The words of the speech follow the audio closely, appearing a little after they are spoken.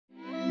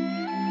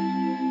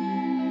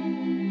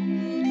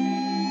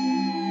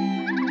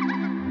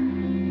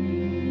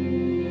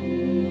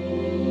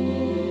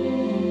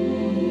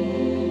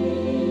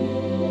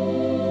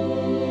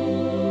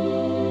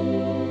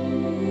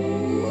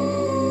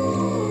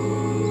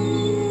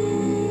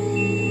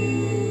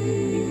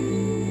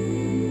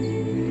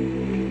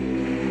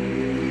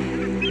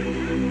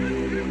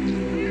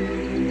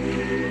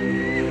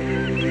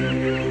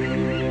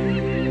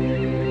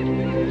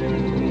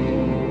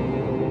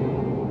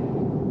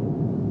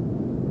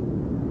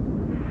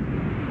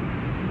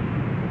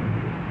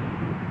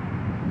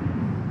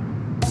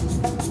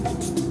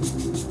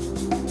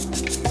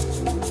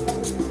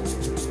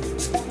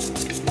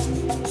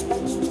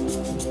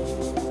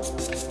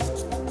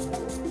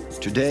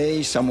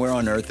Today, somewhere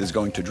on Earth is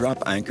going to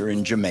drop anchor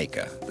in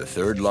Jamaica, the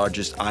third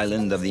largest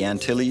island of the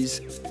Antilles,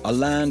 a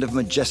land of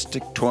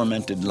majestic,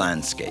 tormented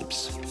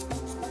landscapes.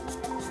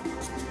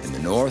 In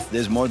the north,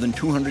 there's more than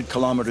 200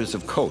 kilometers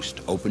of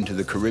coast open to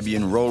the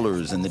Caribbean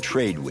rollers and the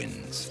trade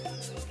winds.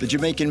 The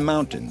Jamaican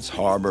mountains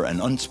harbor an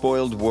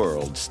unspoiled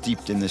world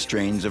steeped in the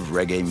strains of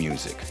reggae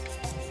music.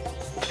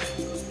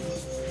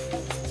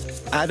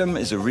 Adam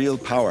is a real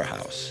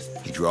powerhouse.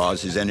 He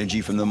draws his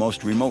energy from the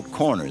most remote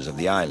corners of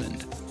the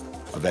island.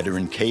 A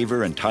veteran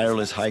caver and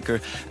tireless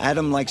hiker,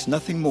 Adam likes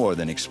nothing more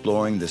than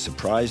exploring the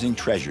surprising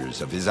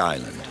treasures of his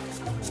island.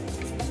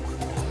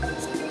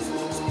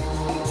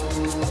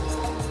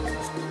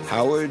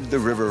 Howard, the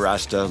river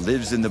Rasta,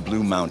 lives in the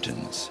Blue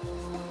Mountains.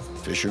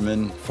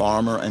 Fisherman,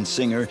 farmer, and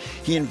singer,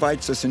 he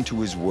invites us into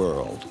his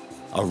world,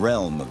 a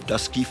realm of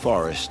dusky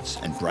forests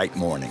and bright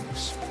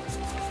mornings.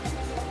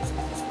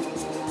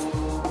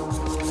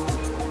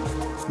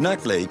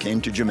 Nakle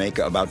came to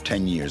Jamaica about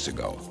 10 years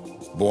ago.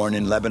 Born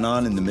in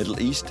Lebanon in the Middle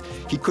East,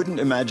 he couldn't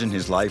imagine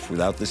his life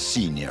without the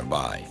sea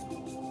nearby.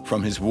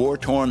 From his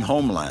war-torn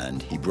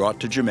homeland, he brought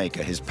to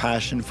Jamaica his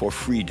passion for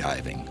free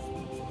diving.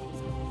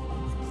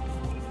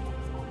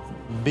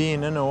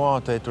 Being in the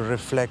water, it will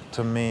reflect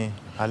to me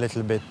a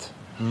little bit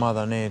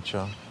Mother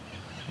Nature.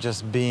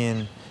 Just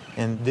being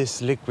in this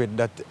liquid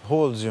that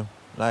holds you,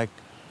 like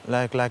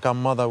a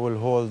mother will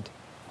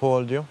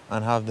hold you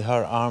and have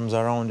her arms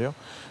around you.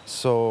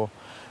 So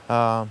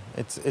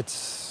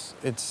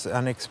it's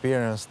an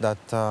experience that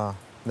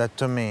that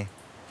to me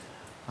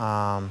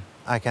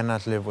I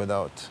cannot live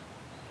without.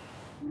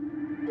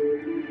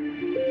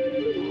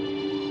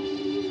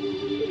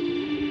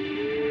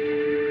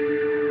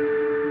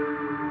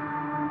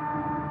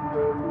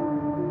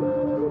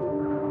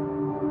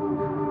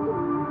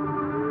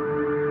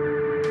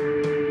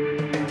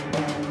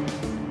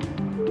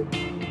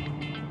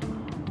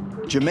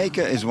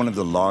 Jamaica is one of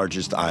the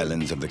largest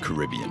islands of the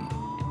Caribbean.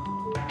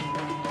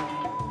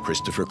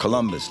 Christopher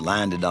Columbus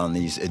landed on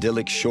these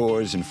idyllic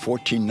shores in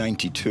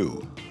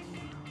 1492.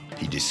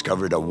 He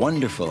discovered a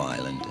wonderful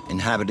island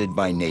inhabited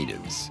by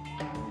natives,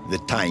 the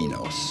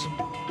Taínos.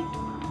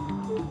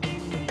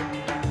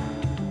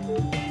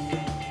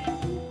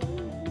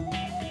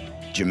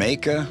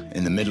 Jamaica,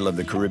 in the middle of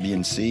the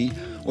Caribbean Sea,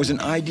 was an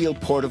ideal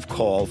port of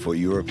call for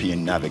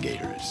European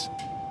navigators.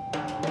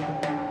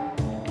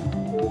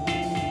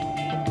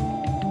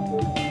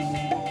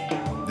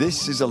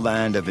 This is a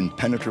land of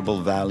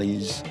impenetrable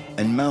valleys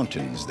and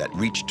mountains that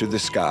reach to the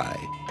sky.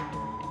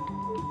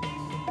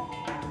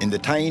 In the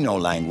Taino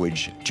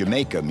language,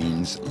 Jamaica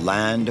means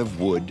land of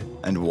wood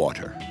and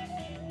water.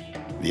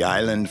 The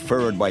island,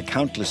 furrowed by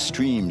countless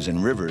streams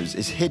and rivers,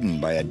 is hidden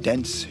by a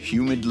dense,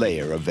 humid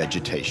layer of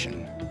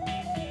vegetation.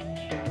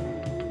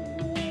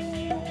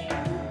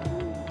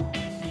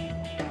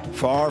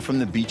 Far from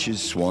the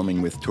beaches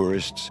swarming with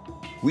tourists,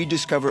 we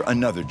discover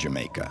another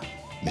Jamaica,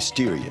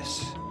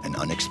 mysterious and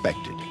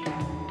unexpected.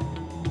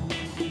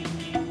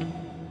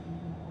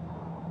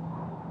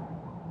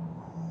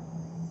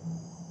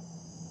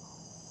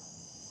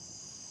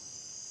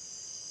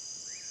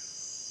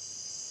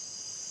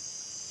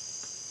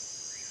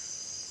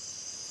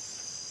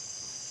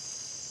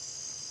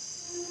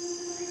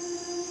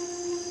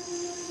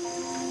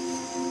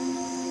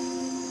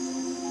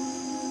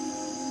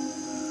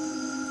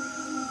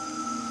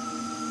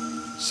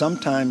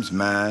 Sometimes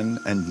man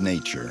and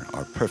nature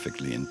are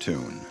perfectly in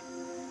tune.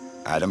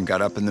 Adam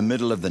got up in the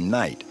middle of the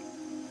night.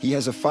 He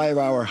has a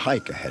 5-hour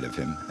hike ahead of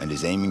him and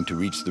is aiming to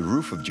reach the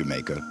roof of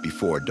Jamaica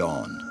before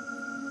dawn.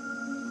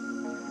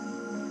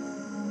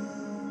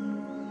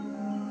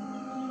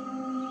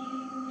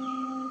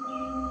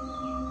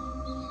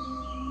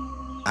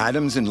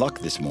 Adam's in luck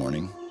this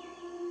morning.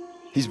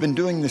 He's been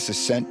doing this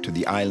ascent to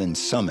the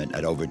island's summit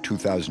at over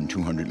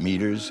 2,200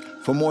 meters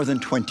for more than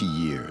 20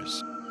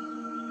 years.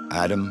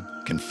 Adam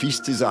can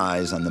feast his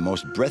eyes on the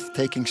most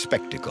breathtaking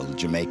spectacle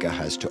Jamaica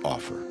has to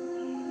offer.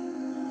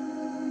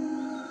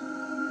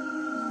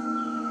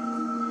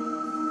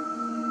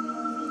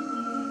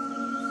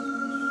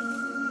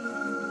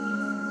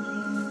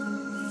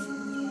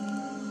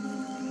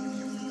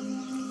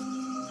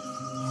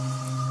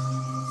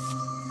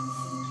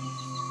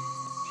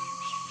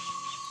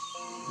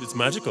 It's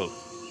magical,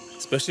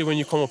 especially when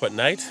you come up at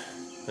night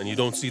and you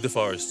don't see the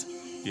forest.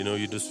 You know,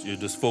 you're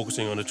just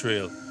focusing on the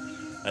trail.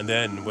 And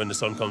then when the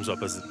sun comes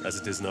up, as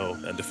it is now,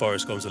 and the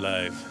forest comes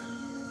alive,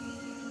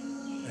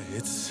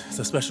 it's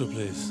a special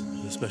place.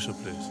 It's a special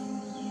place.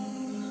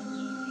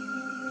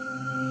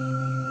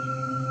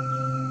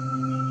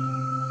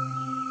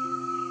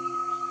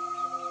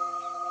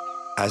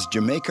 As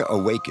Jamaica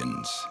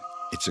awakens,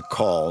 it's a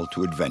call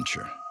to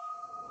adventure.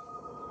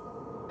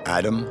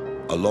 Adam,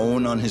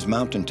 alone on his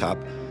mountaintop,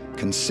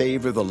 can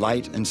savor the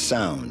light and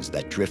sounds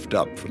that drift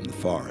up from the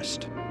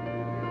forest.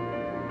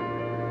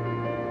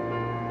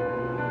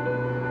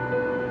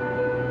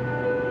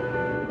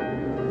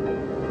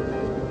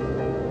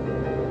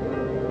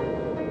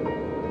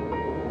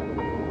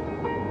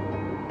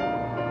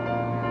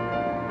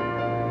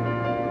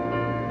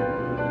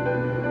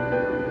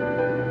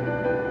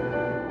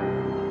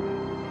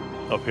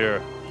 up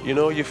here. You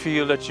know, you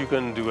feel that you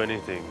can do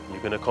anything, you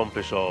can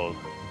accomplish all.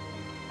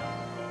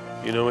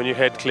 You know, when your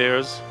head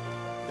clears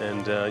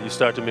and you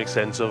start to make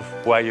sense of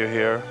why you're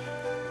here,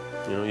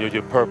 you know,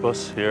 your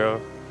purpose here.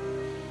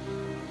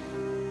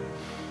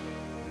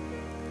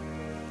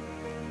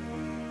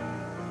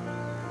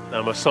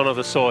 I'm a son of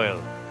the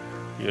soil,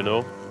 you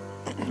know.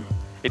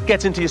 It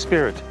gets into your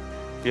spirit,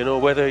 you know,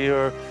 whether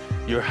you're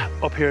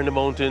up here in the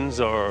mountains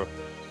or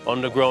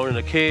underground in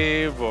a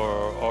cave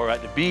or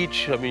at the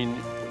beach. I mean,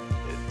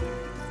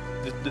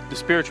 the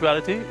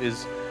spirituality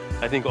is,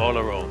 I think, all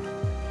around.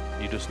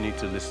 You just need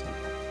to listen,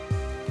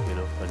 you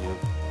know, and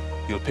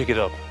you'll pick it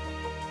up.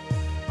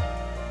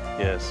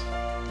 Yes.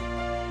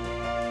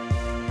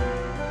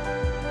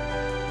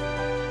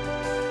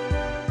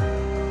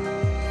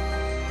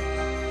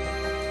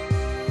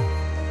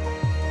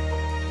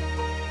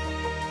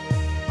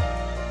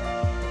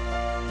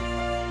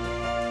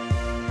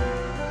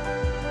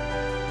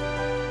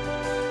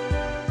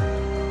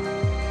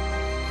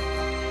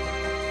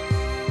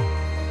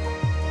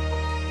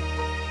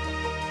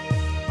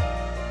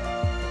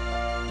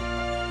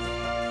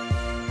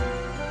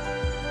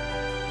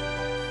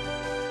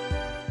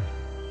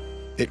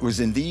 It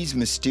was in these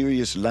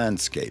mysterious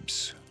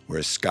landscapes,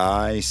 where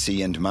sky,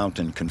 sea, and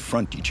mountain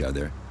confront each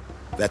other,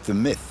 that the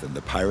myth of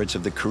the Pirates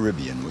of the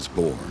Caribbean was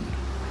born.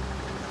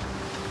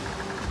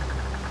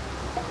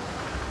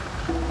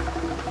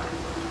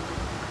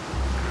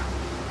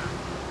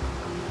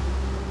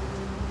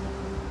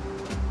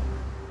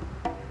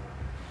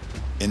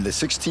 In the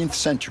 16th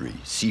century,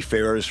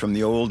 seafarers from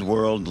the Old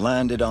World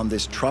landed on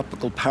this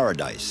tropical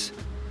paradise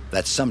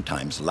that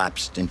sometimes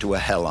lapsed into a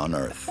hell on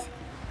earth.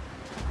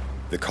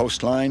 The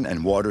coastline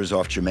and waters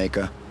off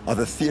Jamaica are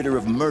the theater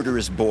of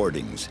murderous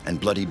boardings and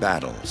bloody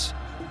battles.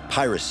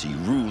 Piracy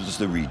rules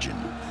the region.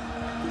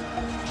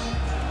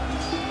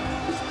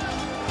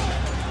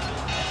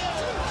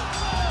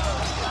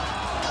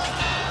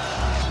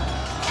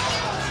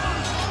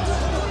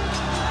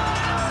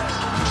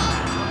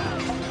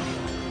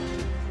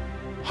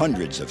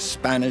 Hundreds of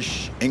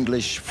Spanish,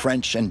 English,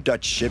 French, and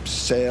Dutch ships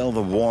sail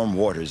the warm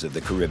waters of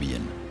the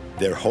Caribbean,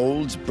 their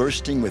holds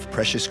bursting with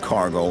precious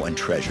cargo and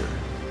treasure.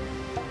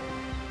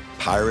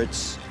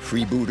 Pirates,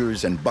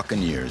 freebooters, and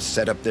buccaneers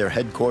set up their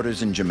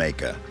headquarters in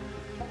Jamaica.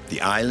 The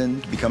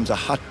island becomes a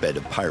hotbed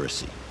of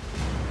piracy.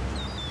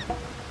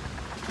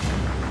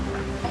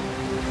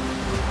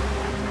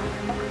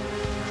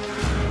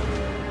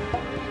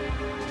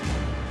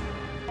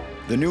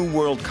 The New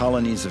World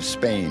colonies of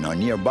Spain are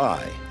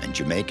nearby, and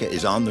Jamaica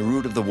is on the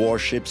route of the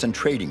warships and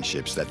trading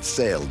ships that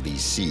sailed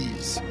these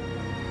seas.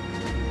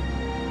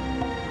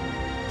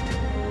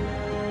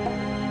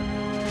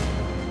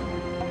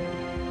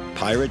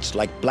 Pirates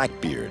like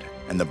Blackbeard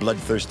and the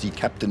bloodthirsty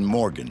Captain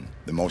Morgan,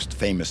 the most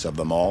famous of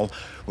them all,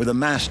 were the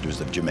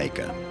masters of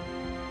Jamaica.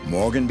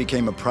 Morgan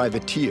became a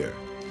privateer,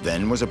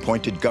 then was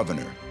appointed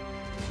governor.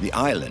 The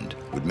island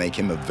would make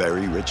him a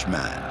very rich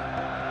man.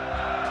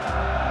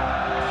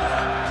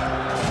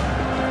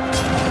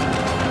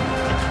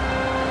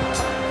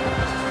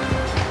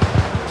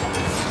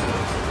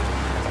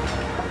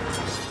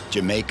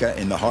 Jamaica,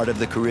 in the heart of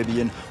the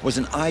Caribbean, was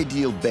an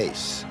ideal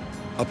base,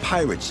 a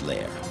pirate's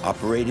lair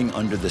operating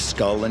under the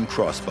skull and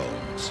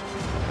crossbones.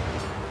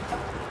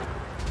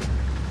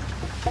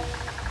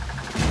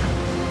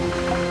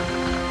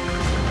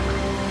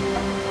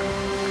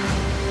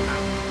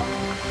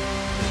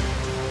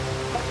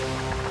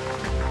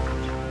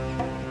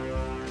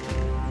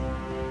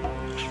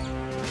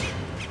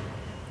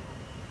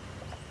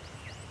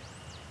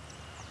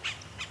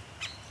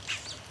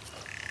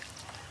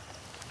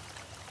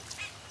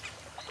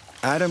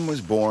 Adam was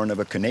born of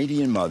a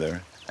Canadian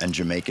mother and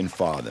Jamaican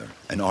father,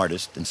 an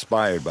artist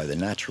inspired by the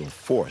natural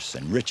force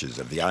and riches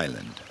of the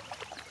island.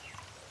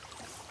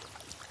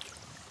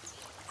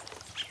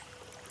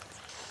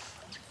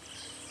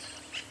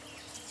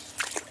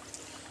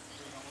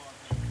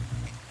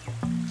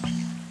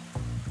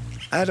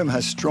 Adam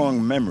has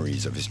strong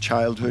memories of his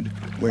childhood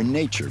where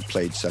nature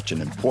played such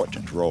an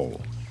important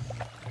role.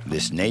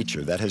 This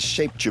nature that has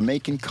shaped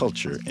Jamaican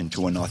culture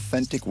into an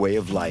authentic way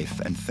of life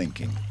and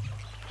thinking.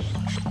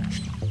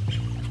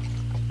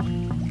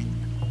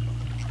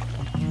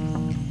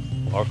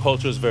 Our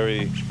culture is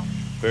very,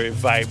 very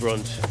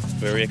vibrant,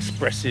 very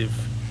expressive.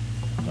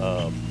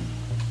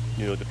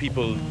 You know, the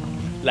people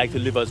like to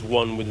live as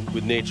one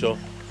with nature.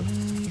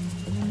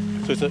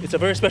 So it's a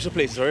very special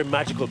place, it's a very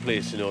magical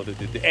place, you know,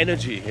 the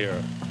energy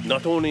here,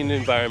 not only in the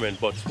environment,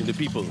 but in the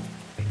people.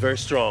 Very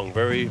strong,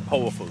 very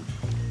powerful.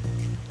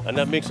 And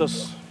that makes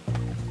us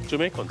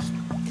Jamaicans.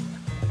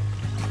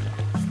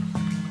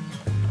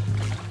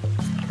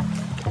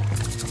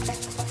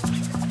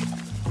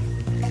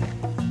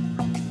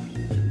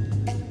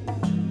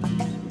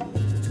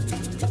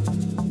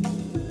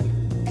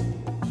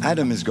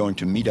 Adam is going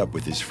to meet up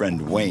with his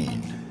friend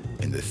Wayne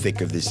in the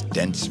thick of this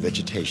dense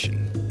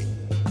vegetation.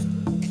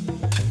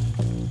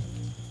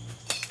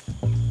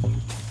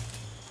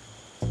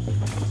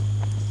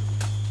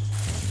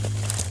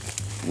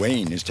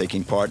 Wayne is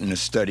taking part in a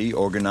study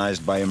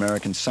organized by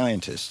American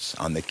scientists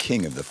on the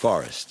king of the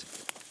forest,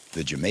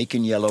 the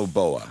Jamaican yellow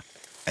boa,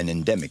 an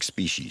endemic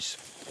species.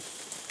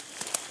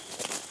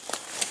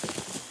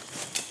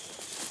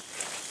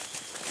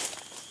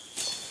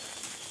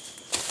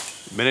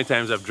 Many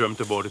times I've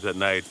dreamt about it at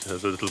night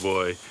as a little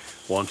boy,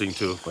 wanting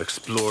to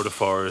explore the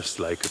forest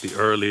like the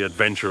early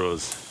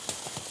adventurers.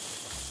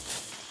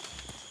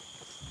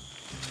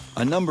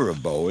 A number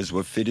of boas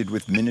were fitted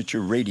with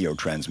miniature radio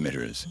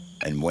transmitters,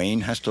 and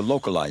Wayne has to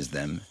localize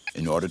them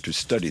in order to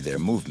study their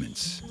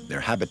movements,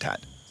 their habitat,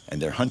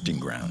 and their hunting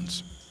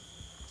grounds.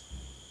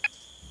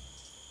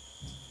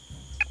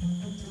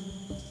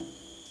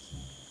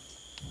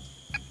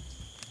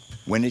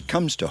 When it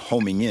comes to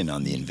homing in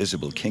on the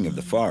invisible king of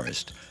the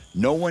forest,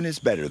 no one is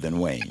better than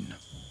Wayne.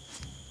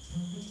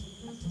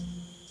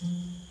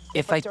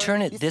 If I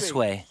turn it this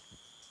way,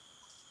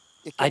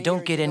 I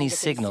don't get any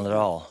signal at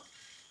all.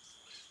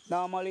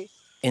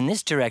 In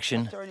this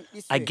direction,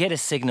 I get a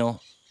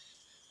signal,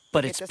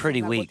 but it's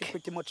pretty weak.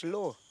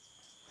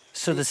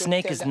 So the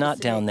snake is not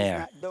down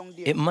there.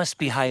 It must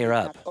be higher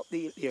up.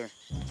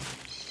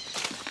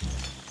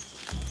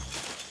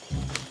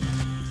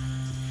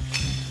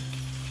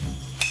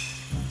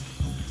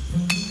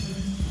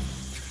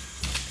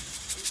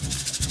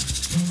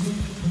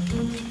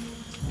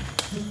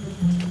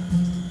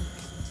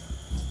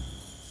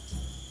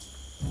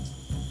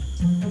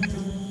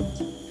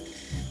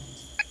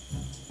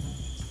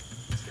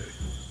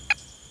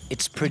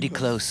 It's pretty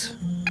close.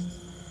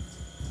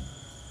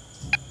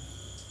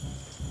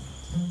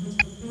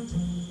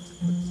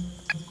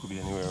 Could be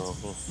anywhere around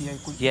here.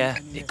 Yeah,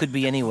 it could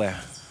be anywhere.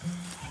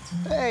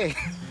 Hey!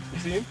 You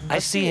see him? I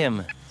see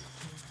him.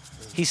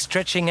 He's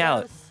stretching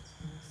out.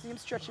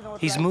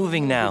 He's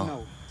moving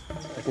now.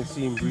 I can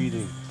see him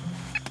breathing.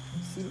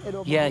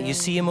 Yeah, you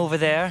see him over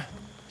there?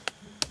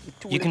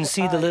 You can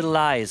see the little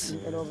eyes.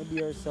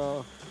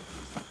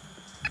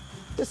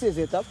 This is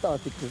it, I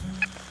thought it was.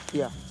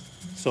 Yeah.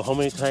 So how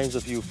many times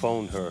have you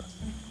found her?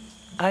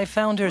 I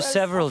found her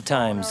several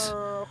times,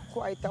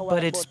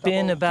 but it's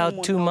been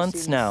about 2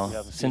 months now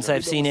since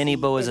I've seen any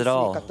boas at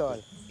all.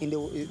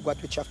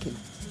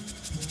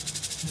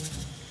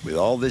 With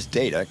all this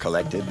data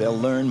collected, they'll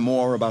learn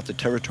more about the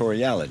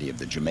territoriality of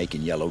the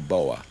Jamaican yellow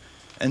boa,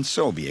 and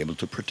so be able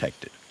to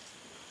protect it.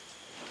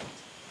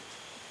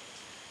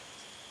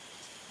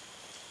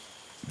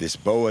 This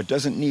boa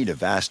doesn't need a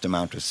vast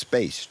amount of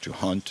space to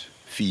hunt,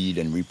 feed,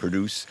 and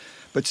reproduce,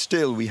 but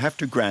still we have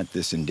to grant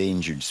this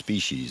endangered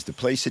species the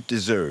place it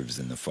deserves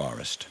in the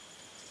forest.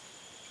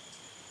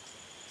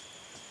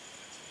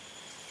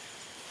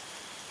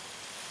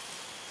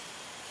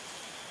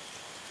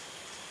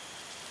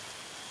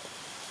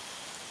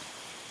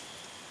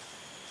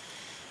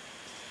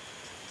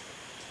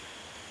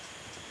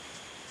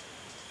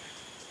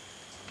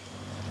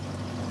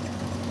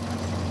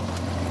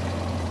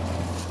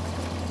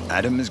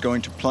 Adam is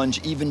going to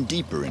plunge even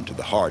deeper into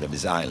the heart of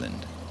his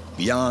island,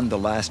 beyond the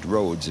last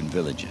roads and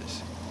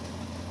villages.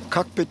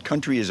 Cockpit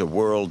country is a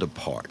world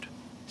apart,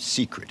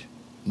 secret,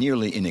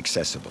 nearly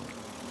inaccessible.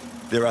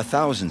 There are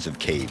thousands of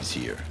caves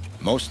here,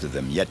 most of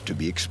them yet to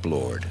be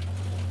explored.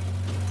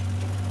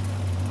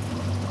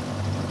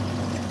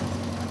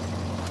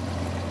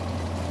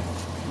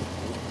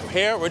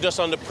 Here, we're just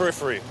on the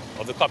periphery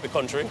of the cockpit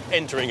country,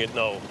 entering it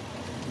now.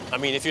 I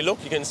mean, if you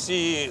look, you can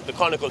see the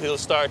conical hills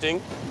starting,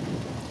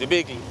 the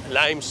big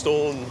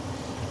limestone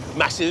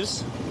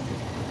massives.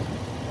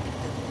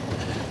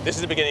 This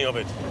is the beginning of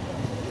it,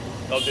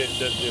 of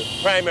the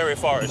primary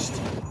forest.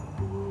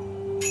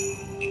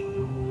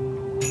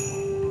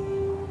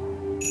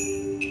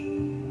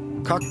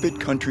 Cockpit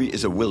country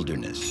is a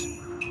wilderness.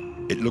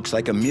 It looks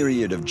like a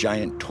myriad of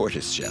giant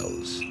tortoise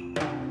shells.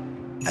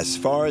 As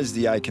far as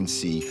the eye can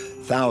see,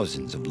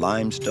 thousands of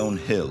limestone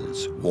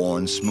hills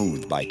worn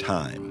smooth by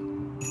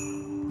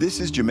time. This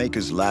is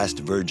Jamaica's last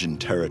virgin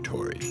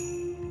territory.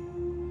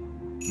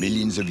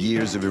 Millions of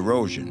years of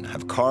erosion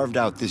have carved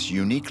out this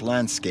unique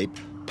landscape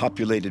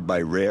populated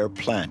by rare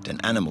plant and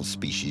animal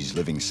species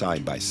living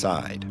side by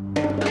side.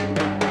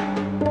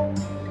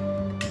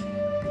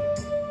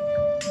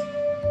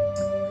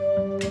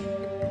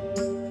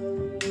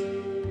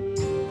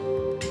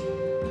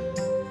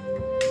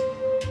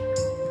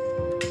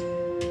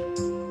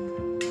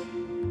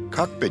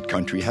 Cockpit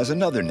country has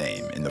another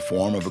name in the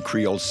form of a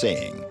Creole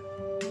saying,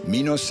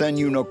 "Me no sen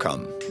you no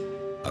come,"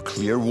 a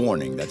clear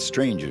warning that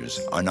strangers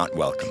are not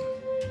welcome.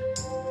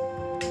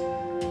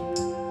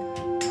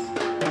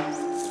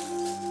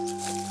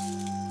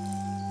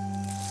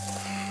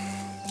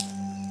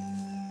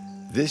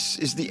 This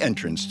is the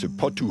entrance to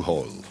Potu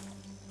Hole.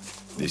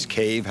 This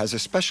cave has a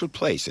special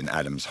place in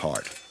Adam's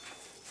heart.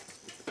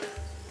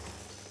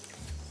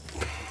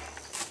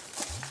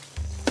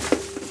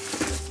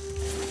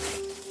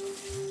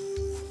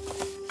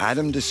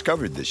 Adam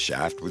discovered this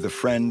shaft with a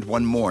friend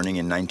one morning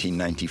in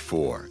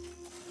 1994.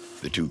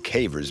 The two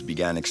cavers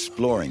began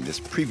exploring this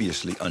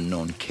previously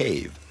unknown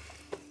cave,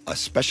 a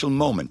special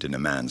moment in a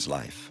man's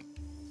life.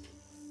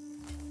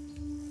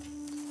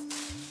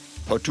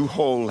 Potu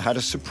Hole had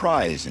a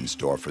surprise in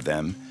store for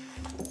them,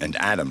 and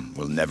Adam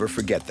will never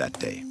forget that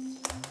day.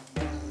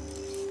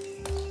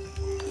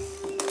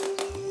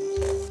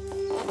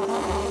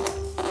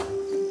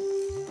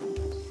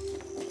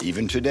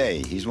 Even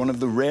today, he's one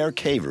of the rare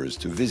cavers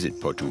to visit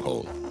Potu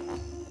Hole.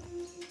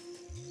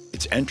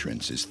 Its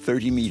entrance is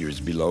 30 meters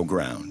below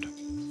ground.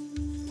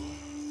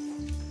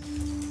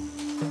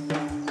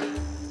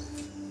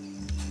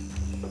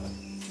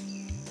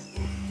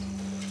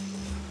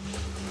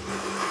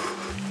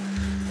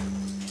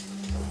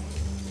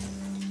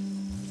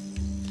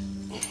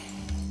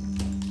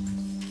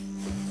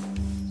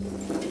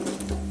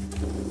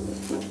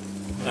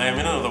 I am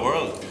in another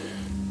world.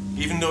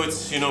 Even though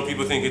it's, you know,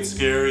 people think it's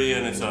scary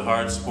and it's a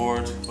hard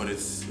sport, but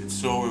it's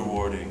so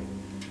rewarding.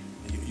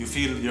 You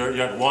feel you're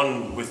at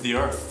one with the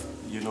earth,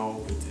 you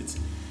know, it's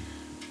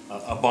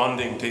a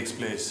bonding takes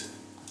place.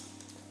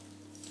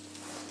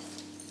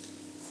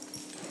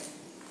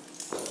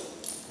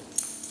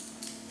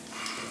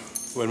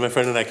 When my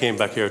friend and I came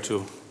back here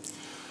to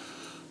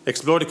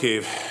explore the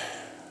cave,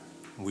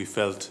 we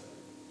felt,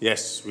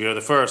 yes, we are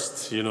the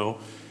first, you know,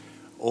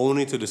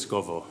 only to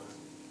discover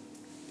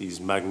these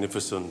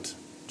magnificent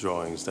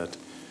drawings that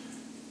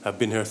have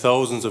been here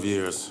thousands of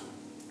years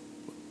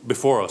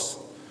before us.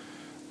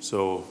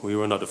 So we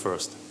were not the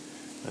first.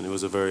 And it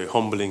was a very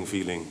humbling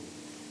feeling.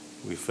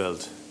 We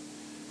felt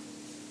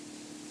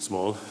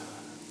small,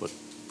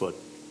 but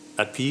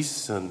at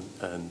peace and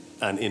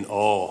in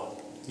awe,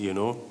 you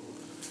know.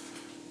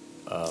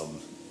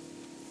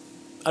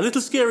 A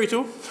little scary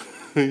too,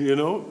 you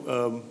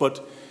know,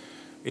 but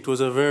it was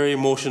a very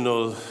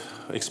emotional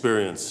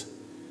experience.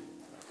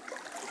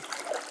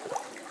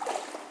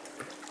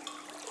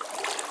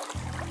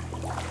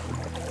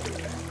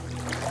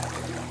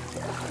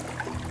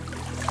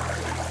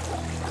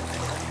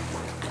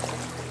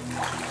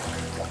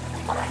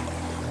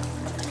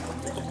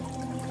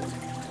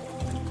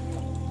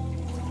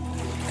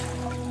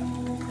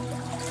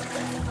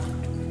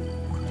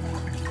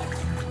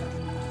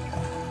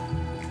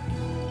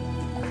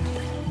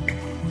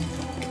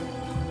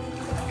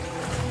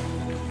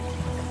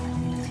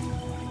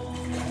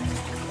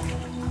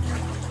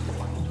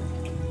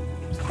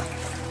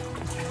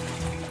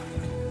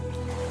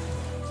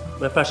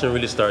 My passion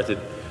really started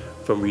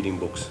from reading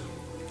books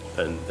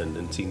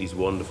and seeing these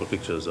wonderful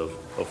pictures of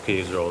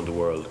caves around the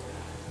world.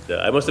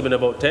 I must have been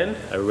about 10.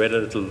 I read a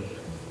little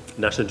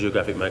National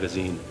Geographic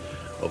magazine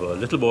of a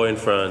little boy in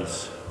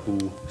France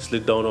who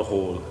slid down a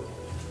hole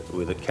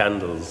with the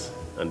candles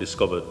and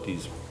discovered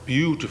these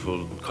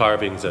beautiful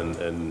carvings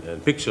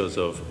and pictures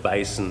of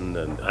bison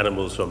and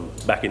animals from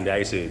back in the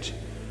Ice Age.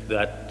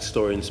 That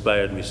story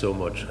inspired me so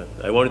much.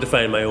 I wanted to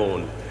find my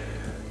own.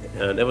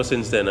 And ever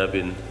since then, I've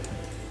been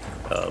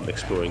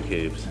exploring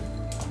caves.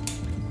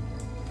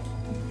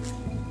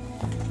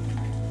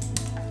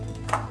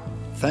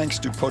 Thanks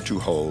to Potu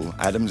Hole,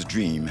 Adam's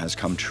dream has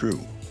come true.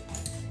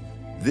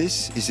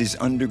 This is his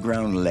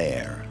underground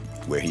lair,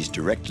 where he's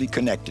directly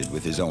connected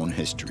with his own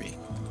history.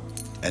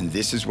 And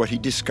this is what he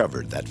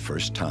discovered that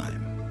first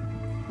time.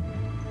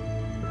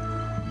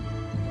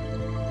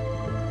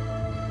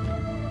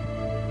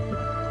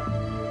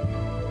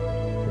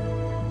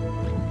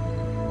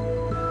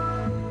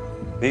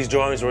 These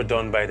drawings were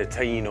done by the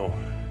Taino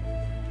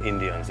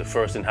Indians, the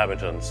first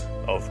inhabitants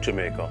of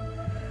Jamaica,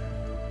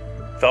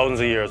 thousands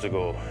of years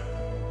ago.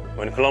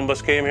 When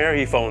Columbus came here,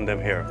 he found them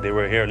here. They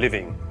were here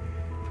living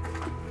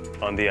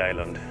on the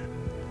island.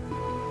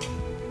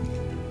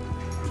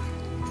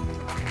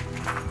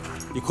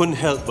 You couldn't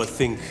help but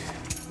think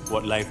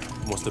what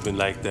life must have been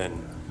like then,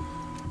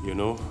 you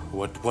know?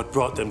 What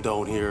brought them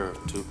down here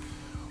to,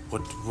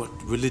 what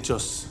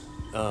religious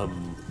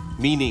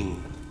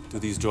meaning do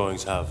these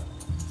drawings have?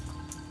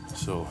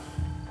 So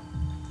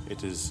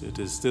it is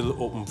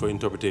still open for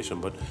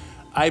interpretation, but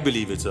I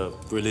believe it's a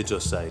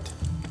religious site.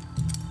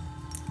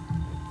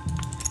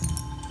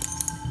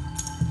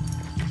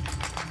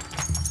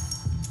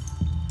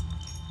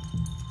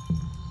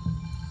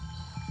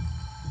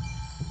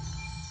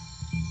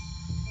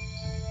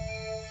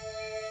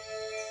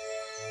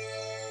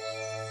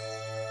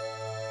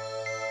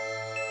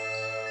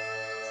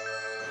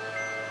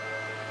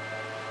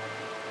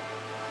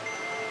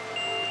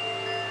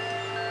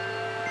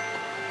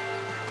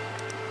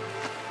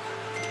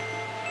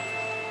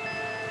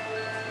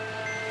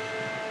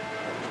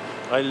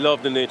 I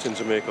love the nature in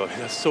Jamaica. It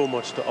has so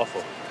much to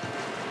offer.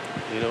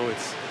 You know,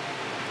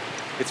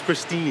 it's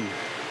pristine.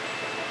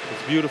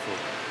 It's beautiful.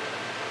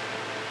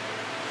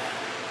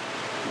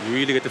 You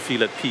really get to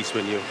feel at peace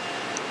when you're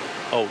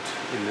out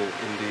in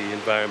the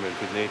environment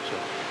with nature.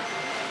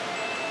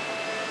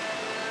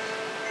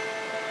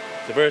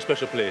 It's a very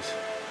special place.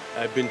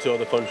 I've been to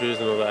other countries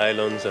and other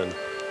islands, and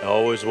I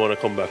always want to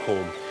come back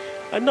home.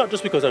 And not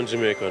just because I'm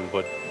Jamaican,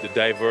 but the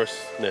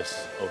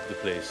diverseness of the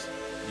place.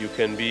 You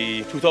can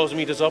be 2,000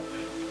 meters up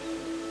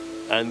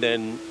and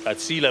then at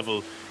sea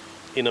level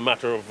in a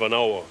matter of an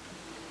hour.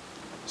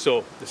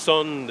 So the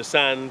sun, the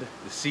sand,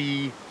 the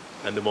sea,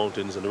 and the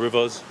mountains and the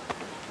rivers,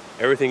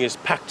 everything is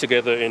packed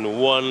together in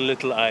one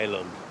little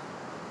island.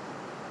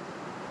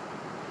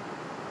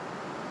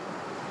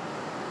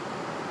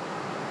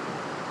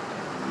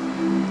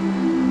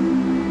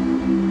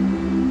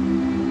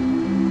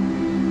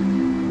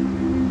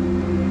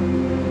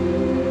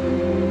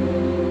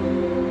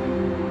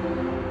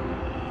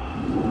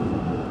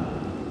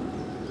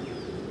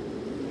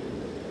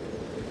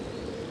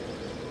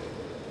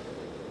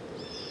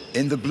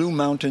 In the Blue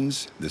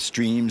Mountains, the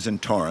streams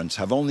and torrents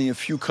have only a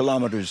few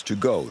kilometers to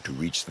go to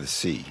reach the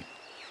sea.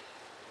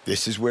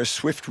 This is where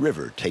Swift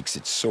River takes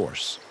its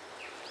source.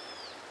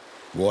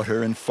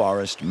 Water and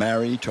forest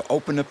marry to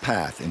open a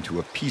path into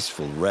a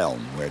peaceful realm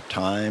where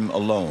time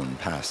alone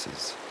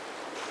passes.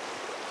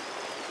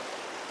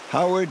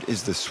 Howard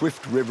is the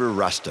Swift River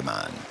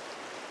Rastaman.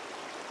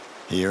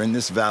 Here in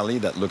this valley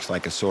that looks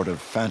like a sort of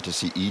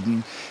fantasy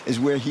Eden is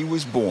where he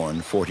was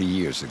born 40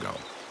 years ago.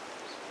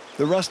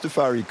 The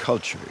Rastafari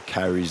culture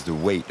carries the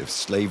weight of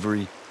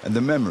slavery and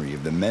the memory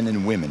of the men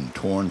and women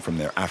torn from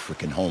their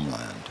African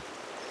homeland.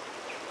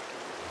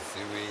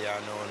 See, we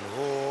are known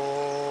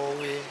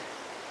holy,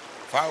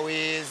 for we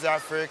is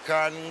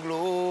African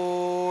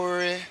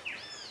glory.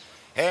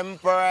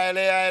 Emperor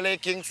Haile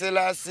King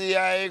Selassie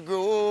I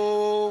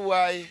grow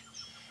why.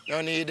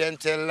 No need them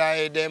tell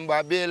lie them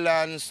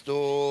Babylon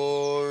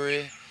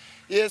story.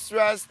 Yes,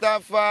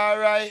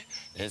 Rastafari,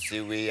 and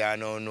see we are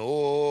known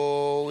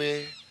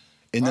holy.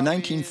 In the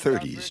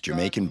 1930s,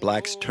 Jamaican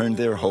blacks turned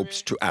their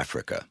hopes to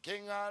Africa.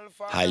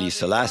 Haile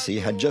Selassie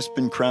had just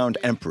been crowned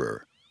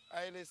emperor.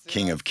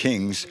 King of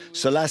Kings,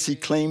 Selassie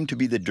claimed to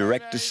be the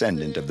direct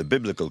descendant of the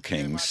biblical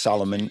kings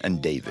Solomon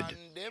and David.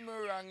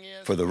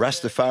 For the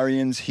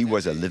Rastafarians, he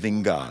was a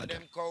living God.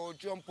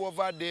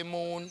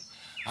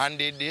 And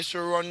the dish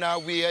run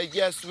away,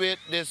 yes, with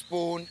the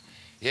spoon.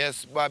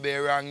 Yes,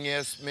 Babylon,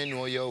 yes, me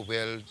know you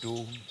well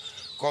too.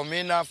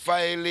 Coming a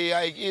file,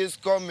 I is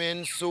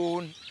coming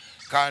soon.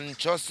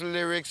 Conscious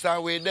lyrics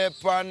and we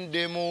depend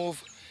the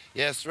move.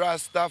 Yes,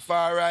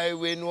 Rastafari,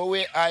 we know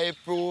we I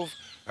prove.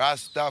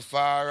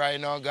 Rastafari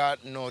no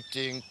got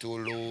nothing to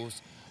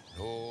lose.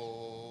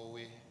 No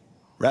way.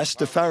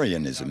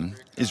 Rastafarianism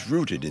is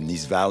rooted in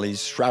these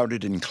valleys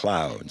shrouded in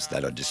clouds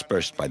that are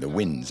dispersed by the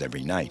winds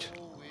every night.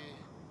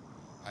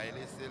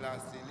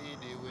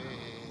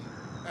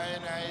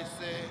 And I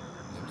say,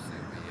 them say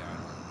we are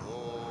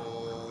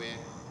no way.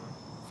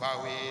 For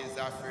we is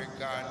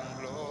African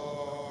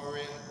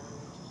glory.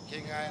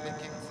 King Haile,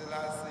 King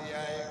Selassie, I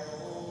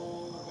go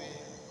away.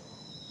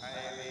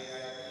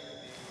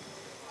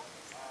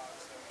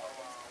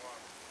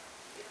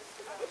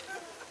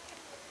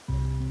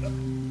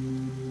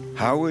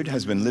 Howard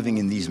has been living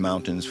in these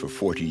mountains for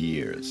 40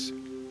 years.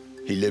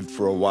 He lived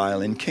for a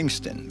while in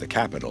Kingston, the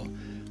capital,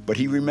 but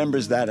he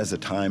remembers that as a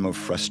time of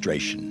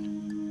frustration.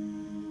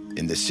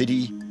 In the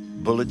city,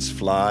 bullets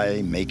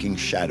fly, making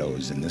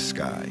shadows in the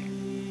sky.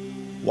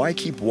 Why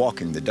keep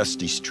walking the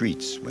dusty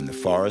streets when the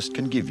forest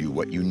can give you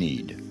what you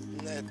need?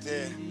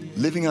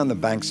 Living on the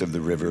banks of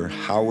the river,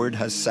 Howard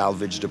has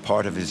salvaged a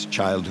part of his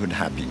childhood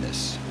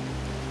happiness.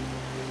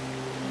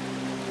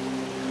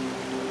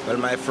 Well,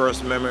 my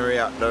first memory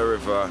at the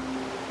river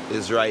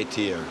is right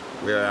here,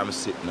 where I'm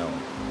sitting now.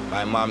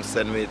 My mom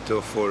sent me to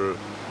fill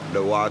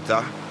the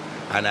water,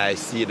 and I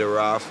see the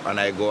raft, and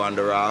I go on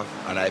the raft,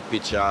 and I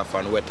pitch off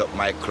and wet up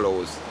my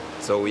clothes.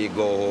 So we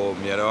go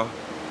home, you know,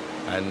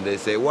 and they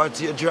say, "What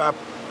you drop?"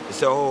 I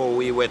say, "Oh,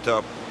 we wet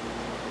up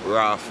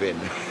rafting."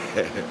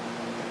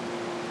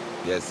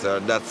 Yes, sir,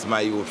 that's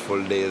my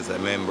youthful days, I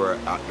remember,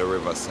 at the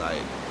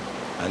riverside,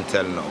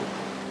 until now.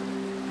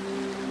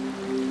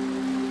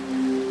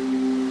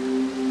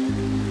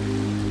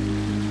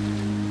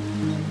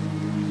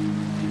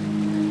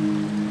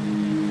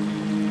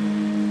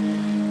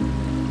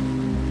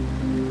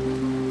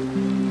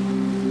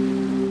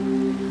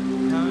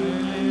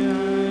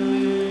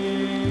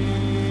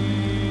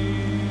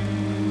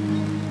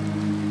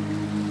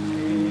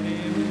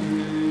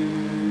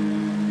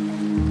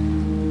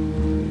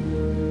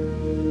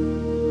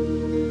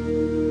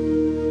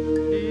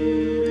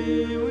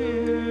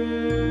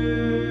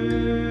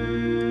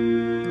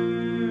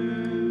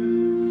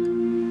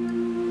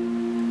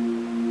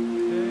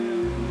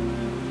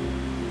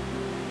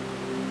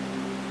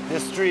 The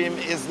stream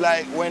is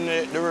like when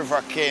the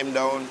river came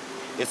down,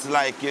 it's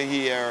like you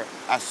hear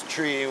a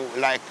stream,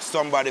 like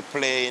somebody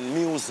playing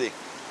music.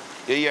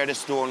 You hear the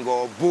stone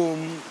go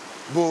boom,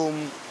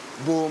 boom,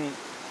 boom.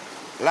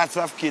 Lots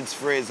of kids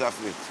afraid of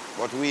it,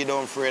 but we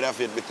don't afraid of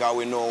it because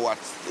we know what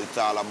it's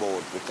all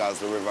about, because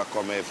the river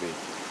come heavy.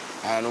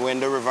 And when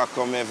the river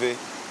come heavy,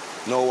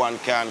 no one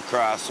can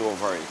cross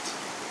over it.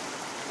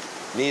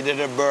 Neither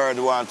the bird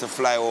want to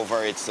fly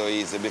over it so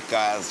easy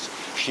because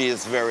she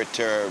is very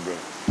terrible.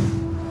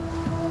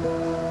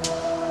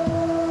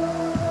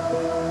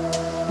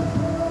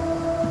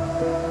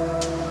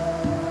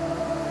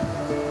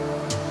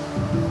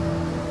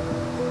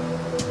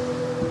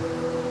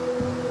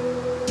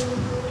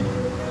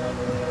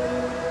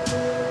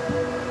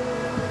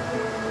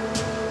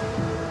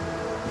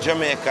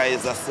 Jamaica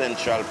is a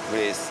central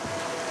place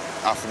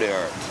of the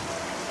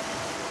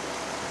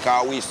earth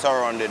because we're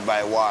surrounded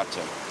by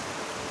water.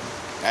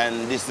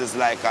 And this is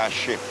like a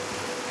ship.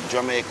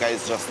 Jamaica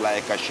is just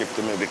like a ship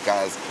to me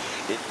because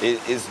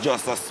it's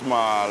just a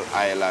small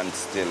island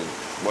still,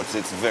 but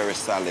it's very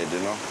solid, you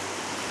know.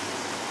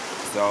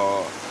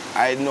 So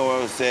I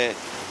know, say,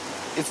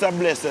 it's a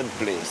blessed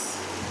place.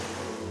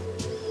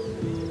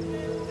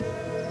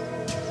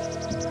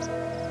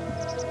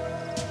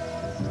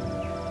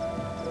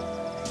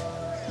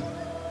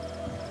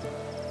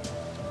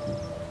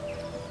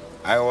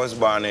 I was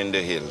born in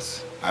the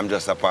hills. I'm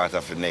just a part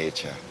of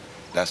nature.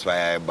 That's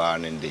why I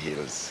born in the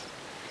hills.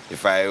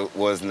 If I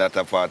was not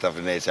a part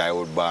of nature, I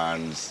would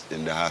born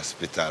in the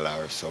hospital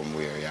or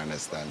somewhere, you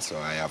understand? So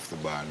I have to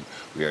born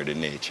where the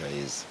nature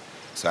is.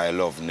 So I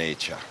love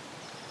nature.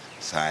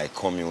 So I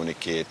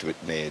communicate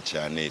with nature,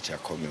 and nature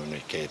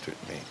communicate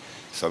with me.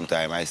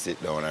 Sometimes I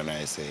sit down and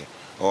I say,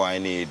 oh, I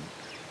need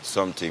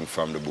something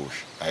from the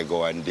bush. I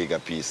go and dig a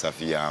piece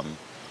of yam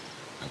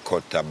and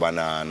cut a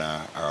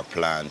banana or a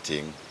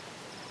planting,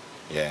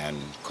 yeah, and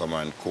come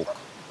and cook.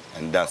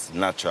 And that's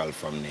natural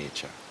from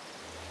nature.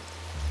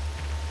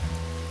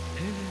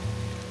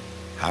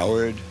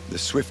 Howard, the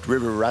Swift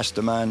River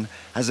Rastaman,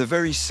 has a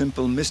very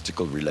simple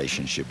mystical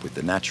relationship with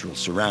the natural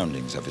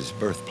surroundings of his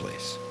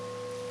birthplace.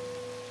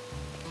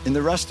 In the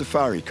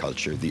Rastafari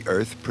culture, the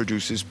earth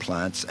produces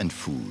plants and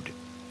food.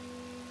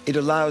 It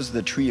allows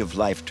the tree of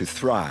life to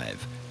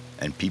thrive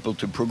and people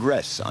to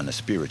progress on a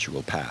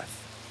spiritual path.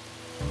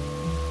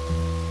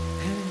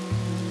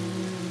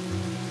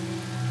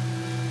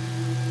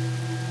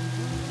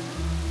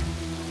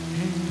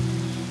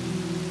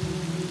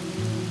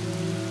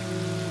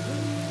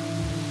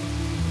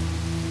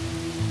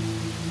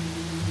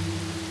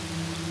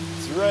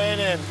 It's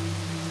raining.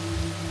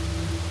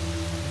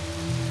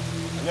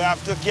 And you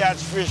have to catch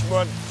fish,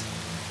 but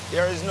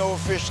there is no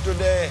fish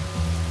today.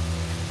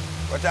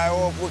 But I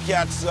hope we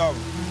catch some.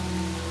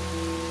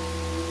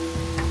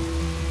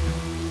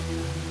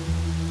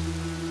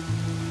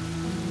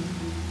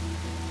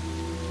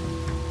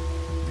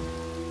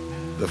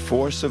 The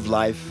force of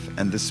life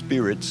and the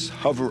spirits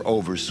hover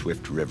over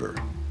Swift River.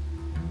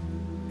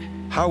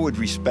 Howard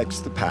respects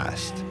the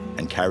past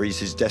and carries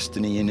his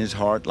destiny in his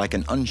heart like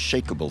an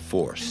unshakable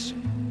force.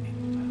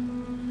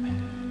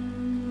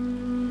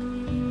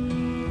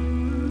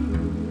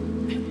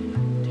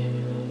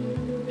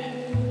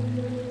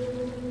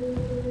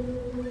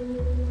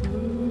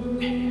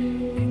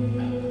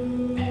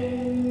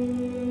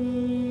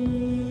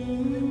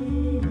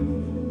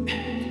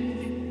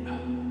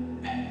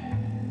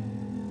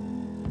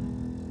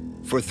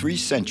 For 3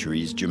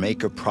 centuries,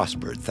 Jamaica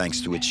prospered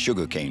thanks to its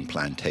sugarcane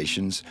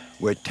plantations,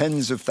 where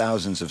tens of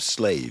thousands of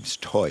slaves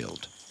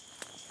toiled.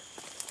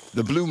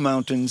 The Blue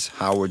Mountains,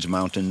 Howard's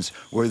Mountains,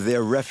 were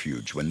their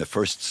refuge when the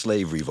first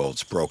slave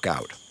revolts broke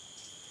out.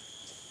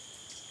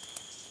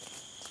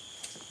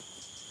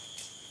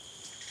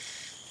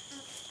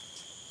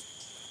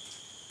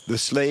 The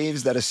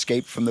slaves that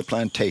escaped from the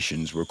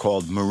plantations were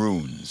called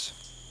Maroons.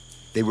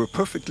 They were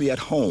perfectly at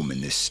home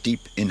in this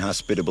steep,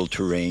 inhospitable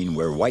terrain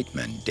where white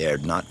men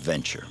dared not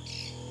venture.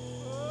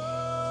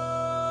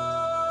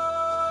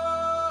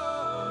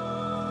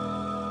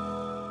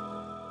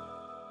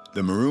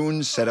 The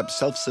Maroons set up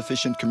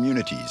self-sufficient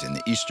communities in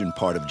the eastern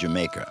part of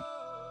Jamaica.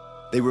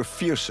 They were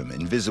fearsome,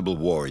 invisible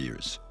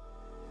warriors.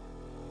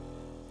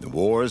 The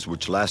wars,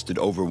 which lasted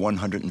over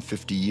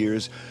 150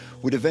 years,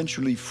 would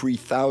eventually free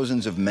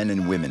thousands of men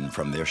and women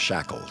from their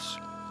shackles.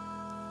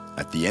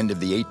 At the end of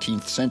the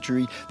 18th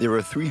century, there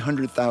were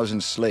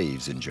 300,000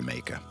 slaves in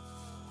Jamaica.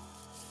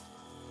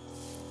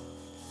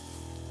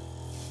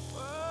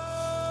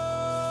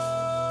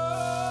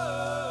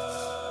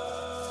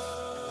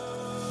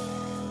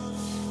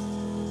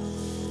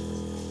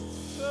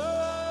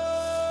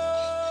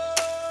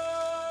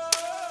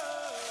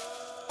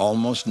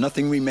 Almost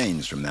nothing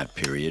remains from that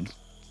period.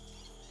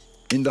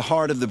 In the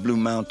heart of the Blue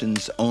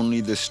Mountains,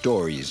 only the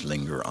stories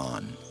linger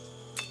on.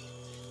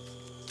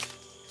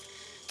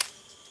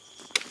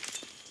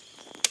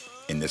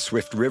 In the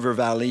Swift River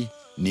Valley,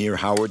 near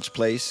Howard's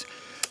place,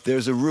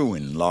 there's a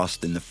ruin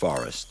lost in the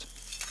forest.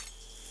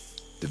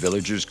 The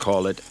villagers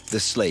call it the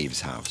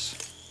slave's house.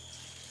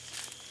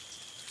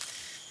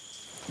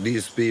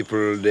 These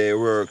people, they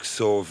work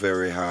so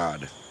very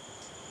hard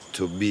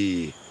to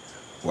be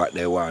what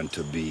they want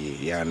to be,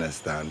 you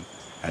understand,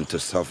 and to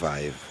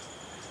survive.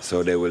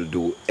 So they will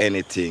do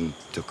anything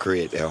to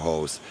create a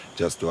house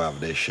just to have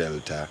their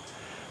shelter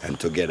and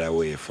to get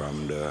away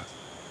from the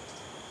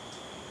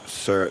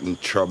certain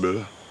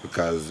trouble,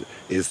 because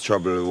his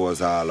trouble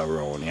was all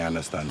around, you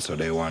understand? So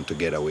they want to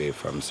get away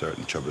from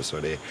certain trouble, so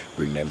they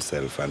bring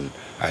themselves and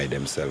hide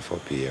themselves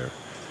up here,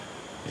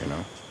 you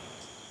know?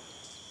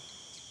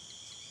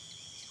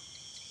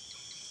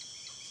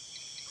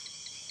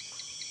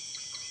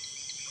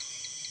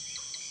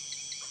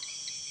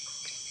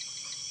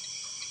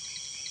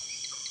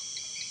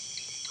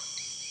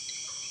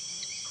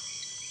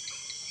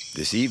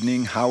 This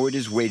evening, Howard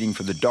is waiting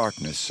for the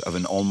darkness of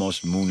an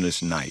almost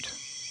moonless night.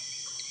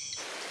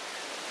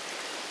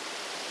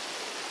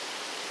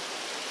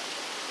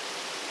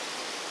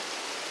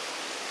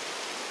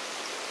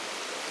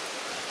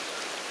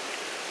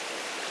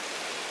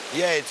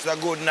 Yeah, it's a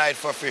good night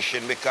for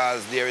fishing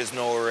because there is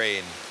no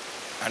rain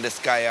and the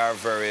sky are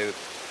very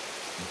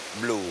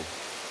blue,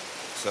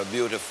 so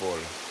beautiful.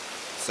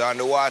 So and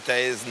the water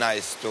is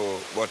nice too,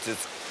 but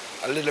it's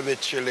a little bit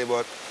chilly,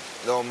 but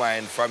don't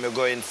mind. From you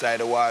go inside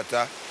the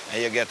water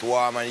and you get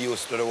warm and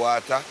used to the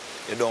water,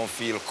 you don't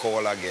feel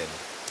cold again.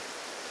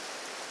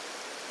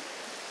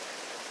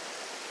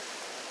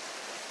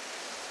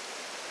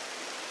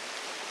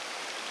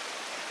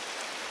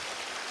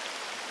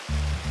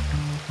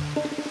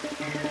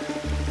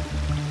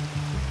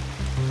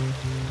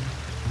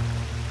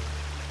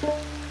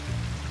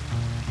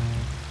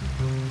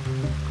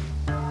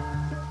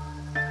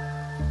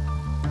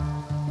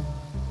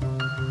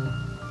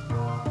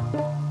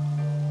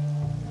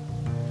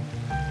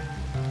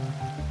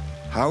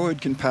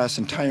 Howard can pass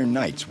entire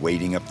nights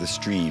wading up the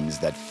streams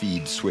that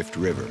feed Swift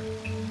River.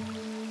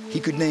 He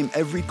could name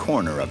every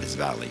corner of his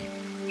valley.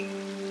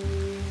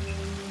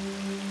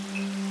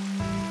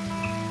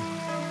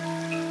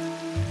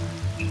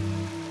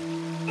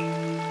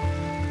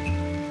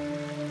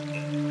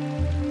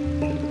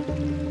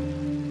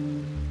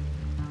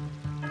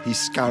 He's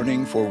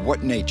scouting for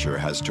what nature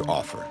has to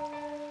offer.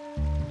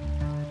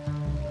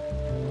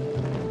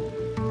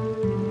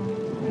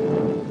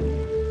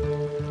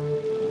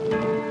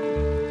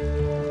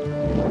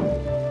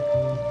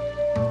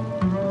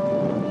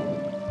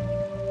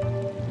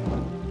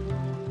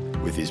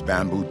 With his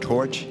bamboo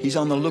torch, he's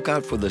on the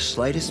lookout for the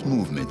slightest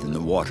movement in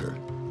the water.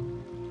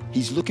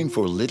 He's looking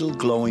for little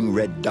glowing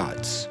red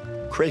dots,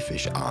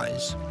 crayfish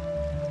eyes.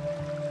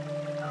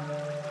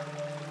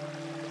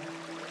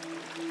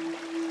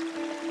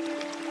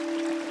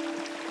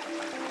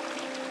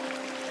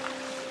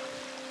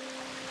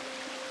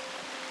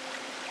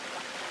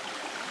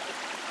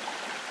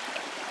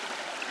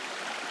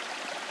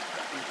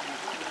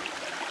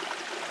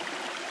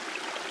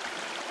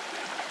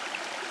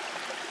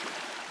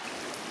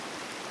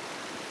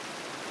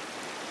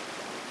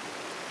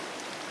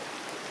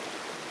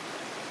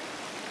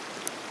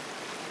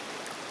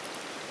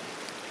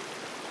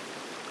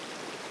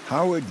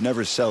 Howard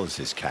never sells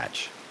his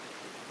catch.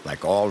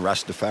 Like all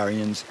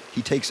Rastafarians,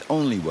 he takes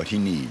only what he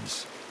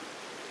needs.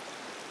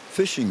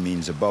 Fishing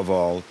means, above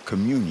all,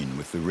 communion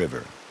with the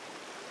river.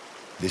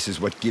 This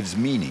is what gives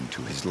meaning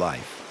to his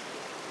life.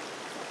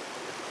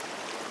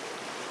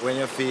 When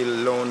you feel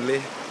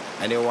lonely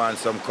and you want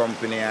some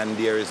company and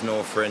there is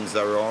no friends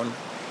around,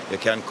 you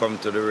can come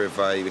to the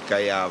river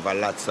because you have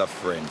lots of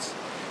friends.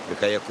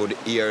 Because you could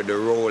hear the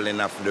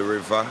rolling of the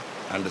river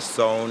and the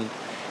sound.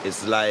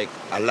 It's like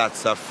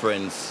lots of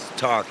friends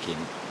talking,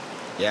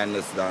 you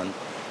understand?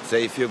 So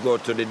if you go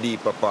to the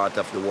deeper part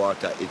of the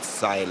water, it's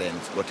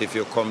silent. But if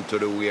you come to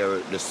where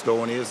the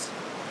stone is,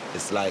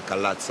 it's like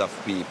lots of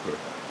people.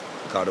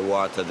 Because the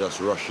water just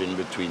rushing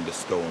between the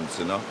stones,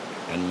 you know,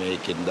 and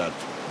making that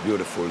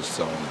beautiful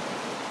sound.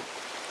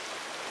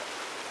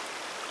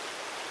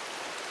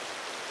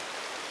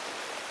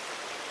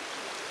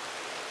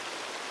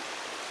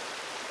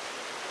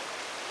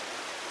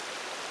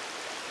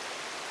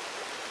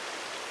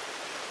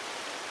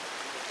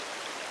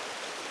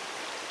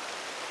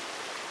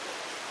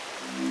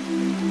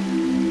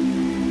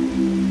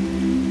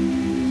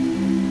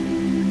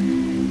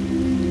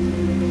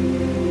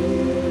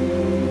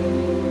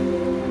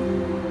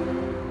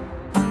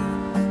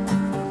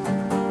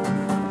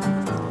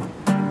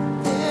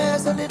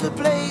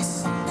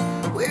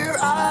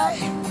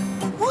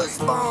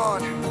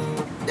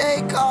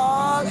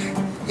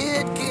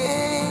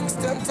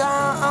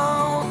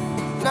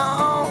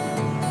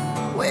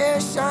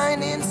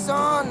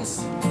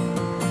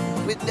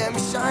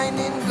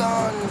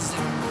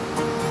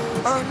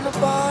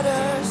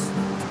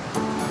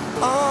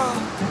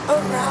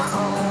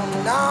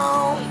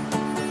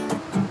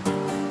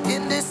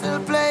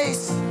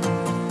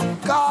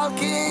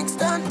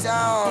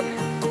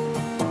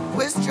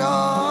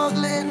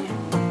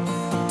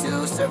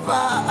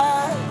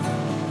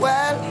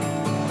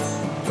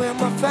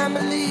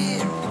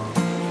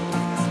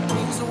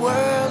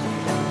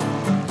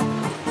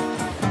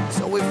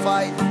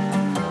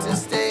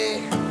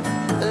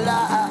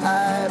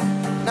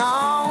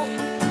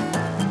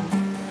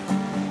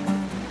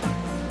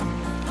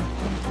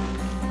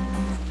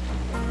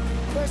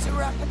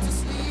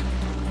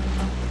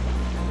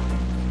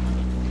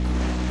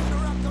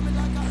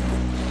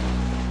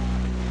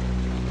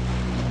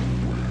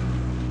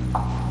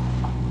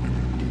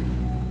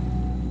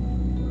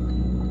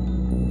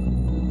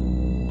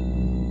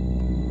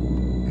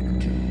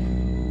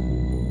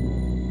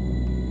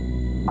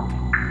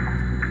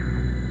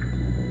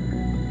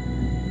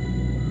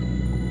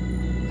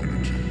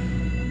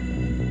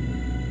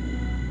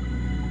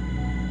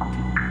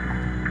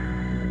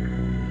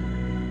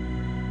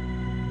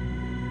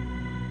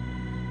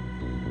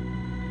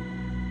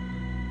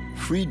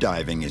 Free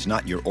diving is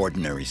not your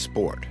ordinary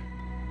sport.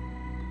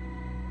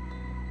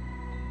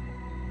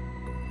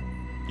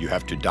 You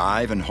have to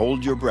dive and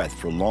hold your breath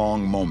for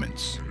long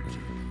moments.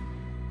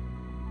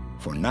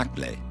 For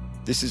Nakle,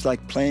 this is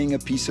like playing a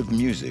piece of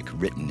music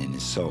written in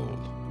his soul.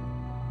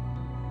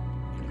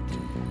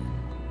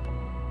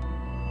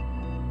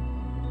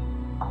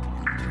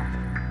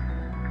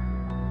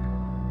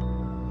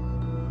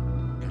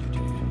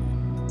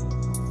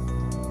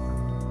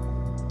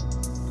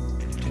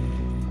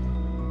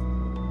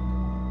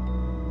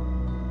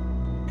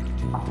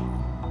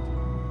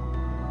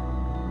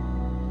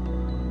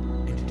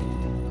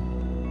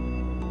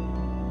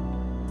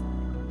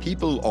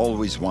 People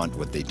always want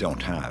what they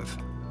don't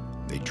have.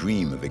 They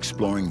dream of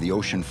exploring the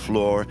ocean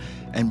floor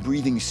and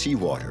breathing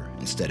seawater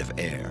instead of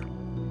air.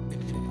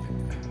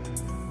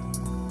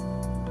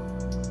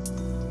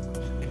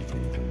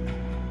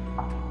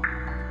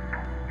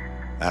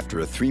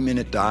 After a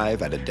 3-minute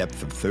dive at a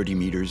depth of 30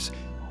 meters,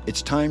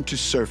 it's time to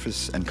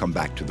surface and come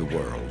back to the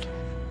world.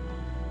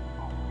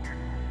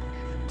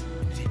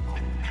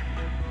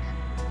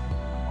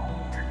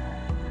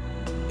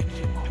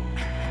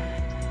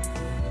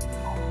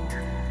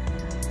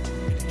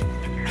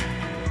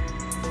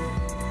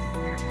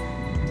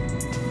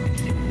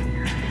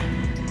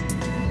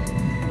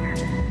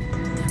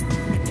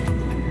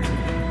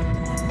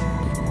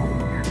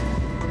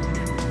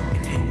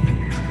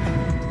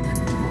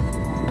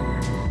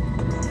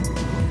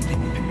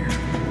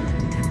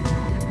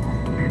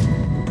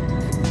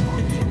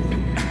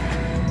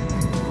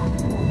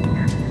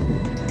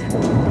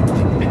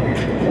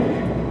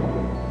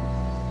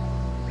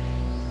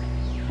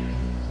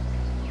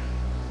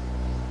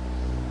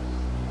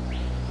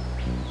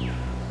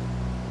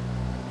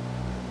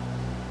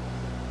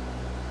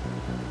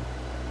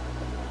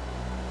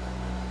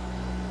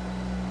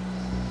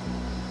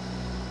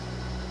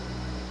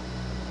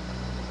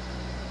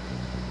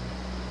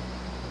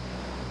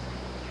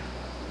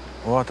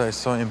 Water is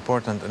so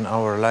important in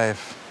our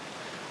life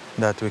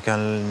that we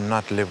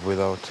cannot live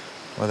without,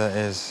 whether it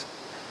is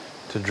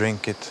to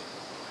drink it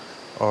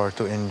or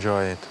to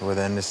enjoy it,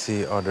 whether in the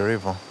sea or the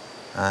river.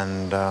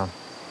 And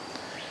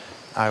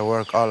I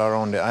work all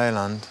around the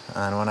island,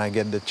 and when I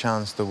get the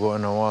chance to go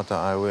in the water,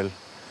 I will.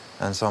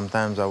 And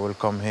sometimes I will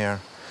come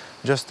here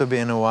just to be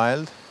in the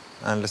wild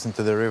and listen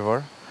to the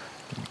river.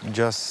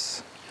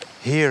 Just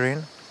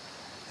hearing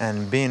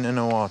and being in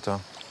the water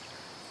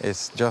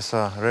is just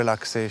a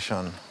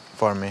relaxation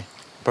for me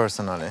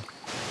personally.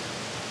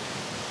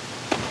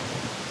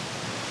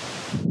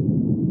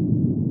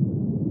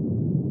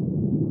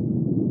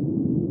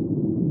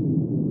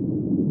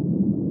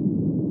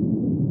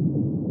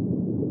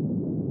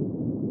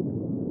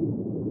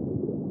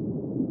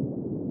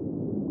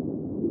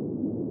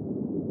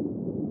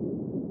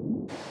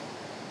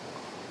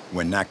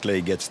 When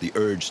Nakle gets the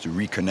urge to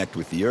reconnect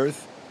with the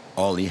earth,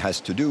 all he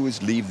has to do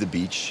is leave the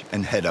beach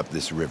and head up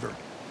this river.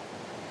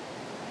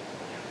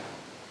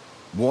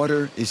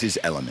 Water is his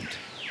element,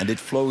 and it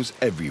flows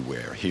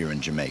everywhere here in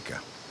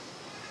Jamaica.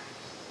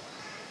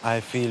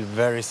 I feel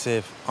very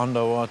safe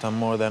underwater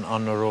more than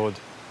on the road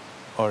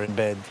or in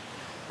bed.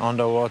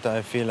 Underwater,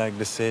 I feel like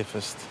the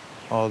safest.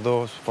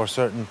 Although for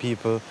certain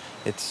people,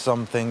 it's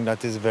something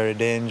that is very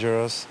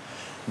dangerous.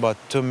 But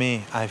to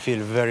me, I feel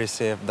very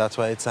safe. That's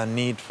why it's a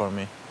need for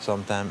me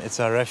sometimes.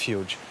 It's a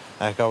refuge.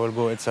 Like I will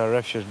go, it's a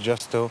refuge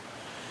just to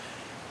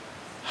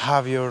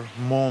have your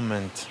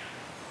moment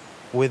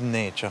with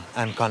nature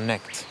and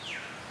connect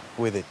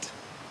with it.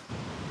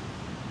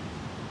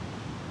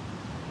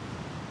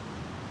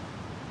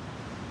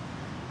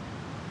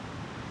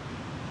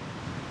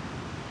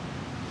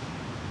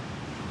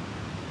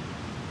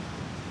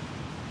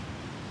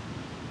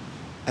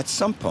 At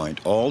some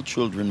point, all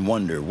children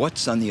wonder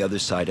what's on the other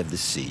side of the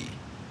sea.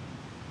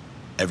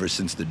 Ever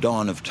since the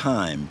dawn of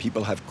time,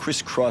 people have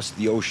crisscrossed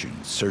the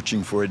ocean,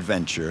 searching for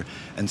adventure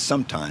and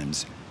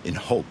sometimes in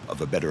hope of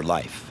a better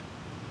life.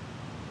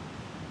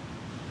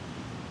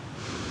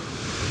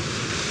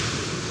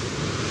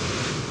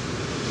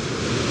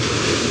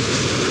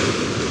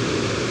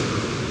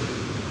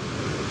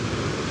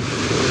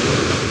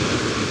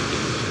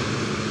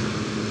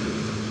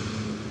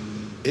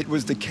 It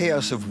was the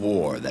chaos of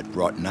war that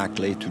brought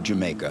Nakle to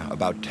Jamaica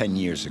about 10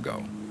 years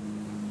ago.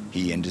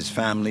 He and his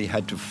family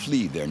had to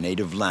flee their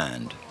native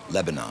land,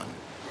 Lebanon.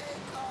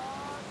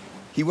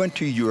 He went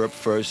to Europe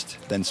first,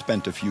 then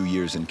spent a few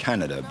years in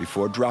Canada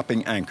before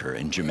dropping anchor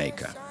in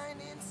Jamaica.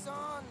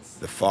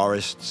 The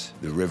forests,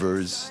 the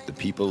rivers, the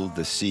people,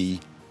 the sea,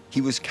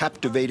 he was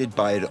captivated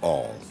by it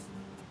all.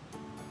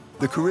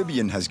 The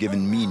Caribbean has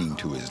given meaning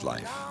to his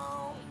life.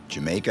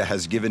 Jamaica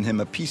has given him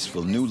a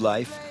peaceful new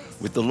life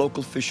with the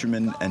local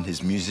fishermen and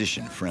his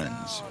musician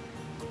friends.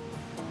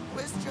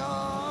 We're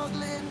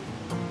struggling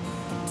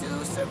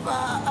to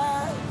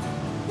survive.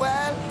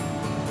 Well,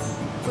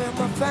 we're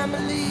my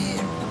family,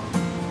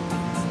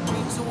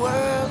 means the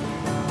world.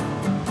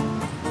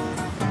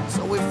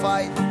 So we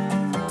fight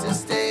to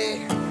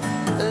stay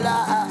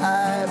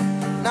alive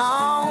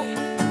now.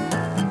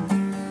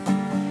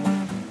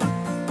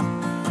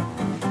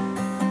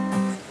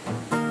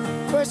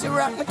 First you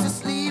rock me to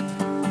sleep.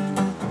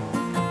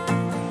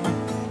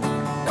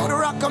 The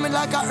rock coming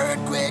like an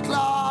earthquake,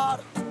 Lord.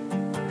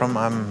 From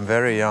I'm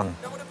very young,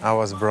 I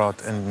was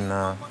brought in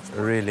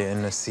really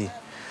in the sea.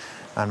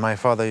 And my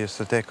father used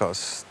to take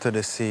us to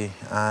the sea,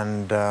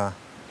 and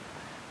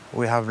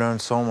we have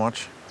learned so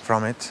much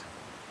from it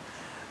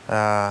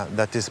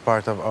that is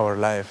part of our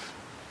life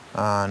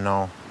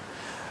now.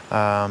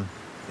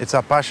 It's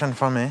a passion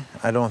for me.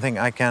 I don't think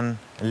I can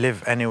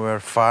live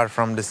anywhere far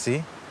from the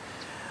sea.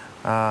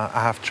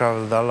 I have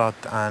traveled a lot,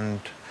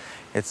 and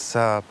it's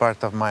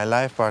part of my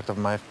life, part of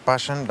my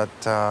passion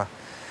that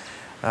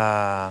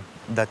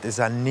that is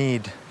a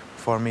need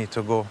for me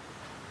to go.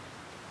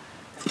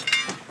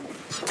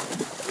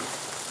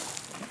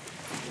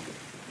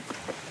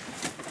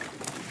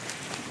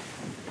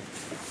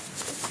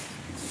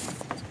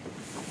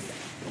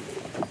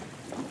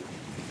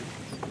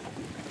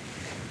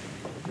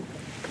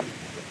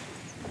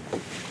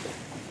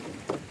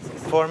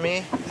 For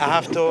me, I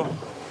have to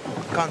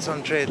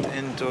concentrate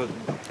into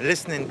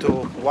listening to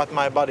what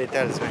my body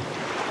tells me.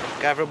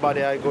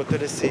 Everybody I go to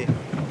the sea,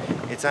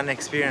 it's an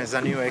experience, a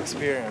new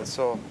experience.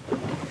 So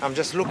I'm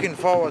just looking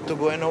forward to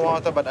go in the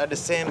water, but at the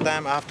same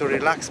time I have to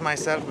relax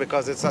myself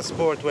because it's a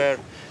sport where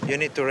you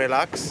need to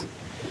relax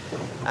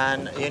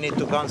and you need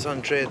to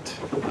concentrate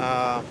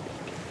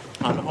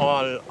on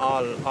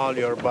all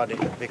your body,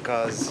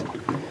 because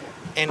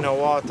in the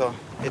water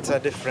it's a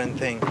different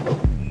thing.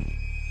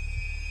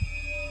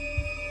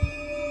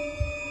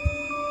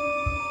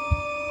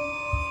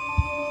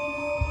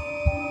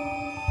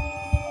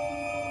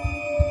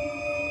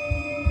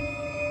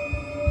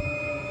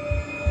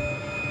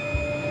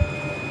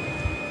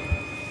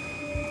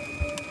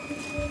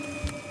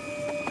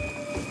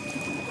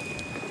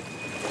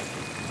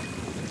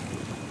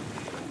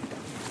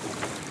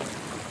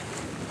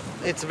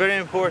 It's very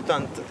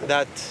important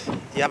that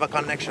you have a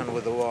connection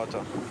with the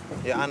water.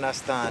 you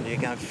understand, you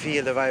can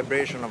feel the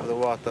vibration of the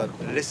water,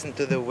 listen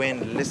to the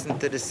wind, listen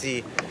to the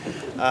sea.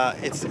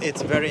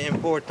 It's very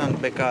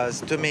important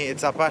because to me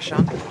it's a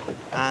passion,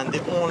 and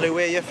the only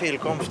way you feel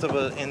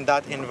comfortable in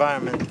that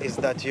environment is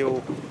that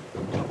you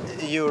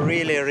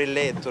really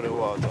relate to the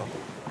water.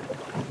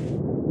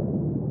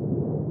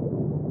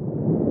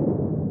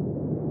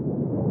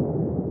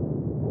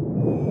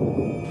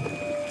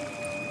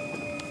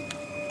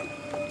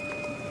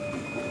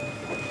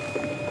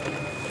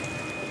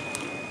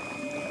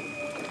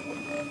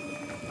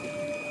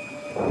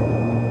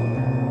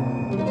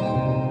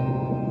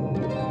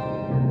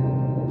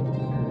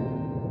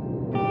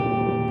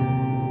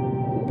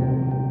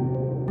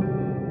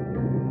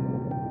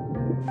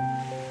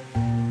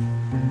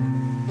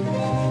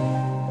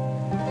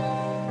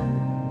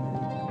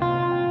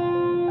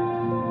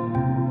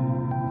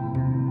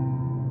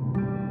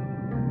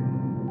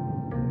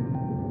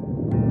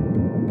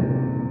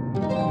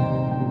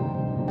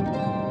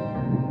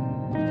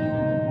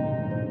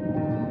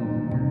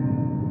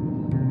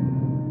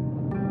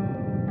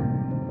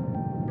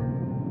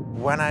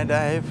 When I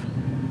dive,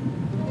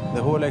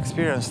 the whole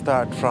experience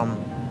starts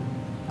from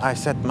I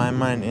set my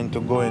mind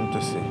into going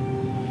to sea.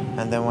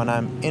 And then when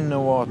I'm in the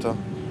water,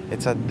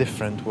 it's a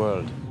different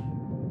world.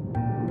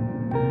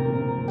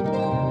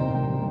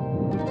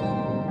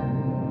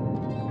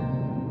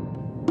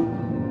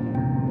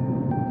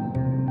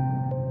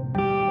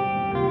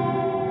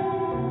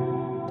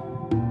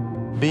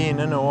 Being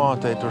in the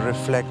water, it will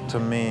reflect to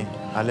me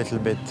a little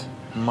bit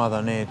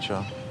Mother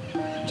Nature.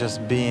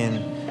 Just being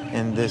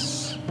in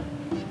this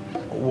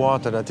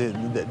water, that is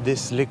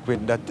this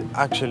liquid that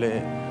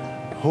actually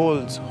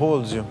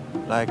holds you,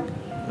 like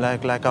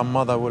a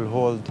mother will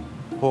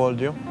hold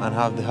you and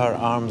have her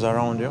arms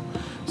around you.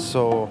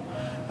 So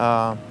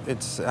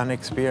it's an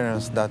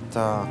experience that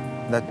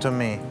to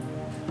me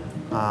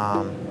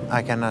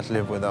I cannot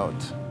live without.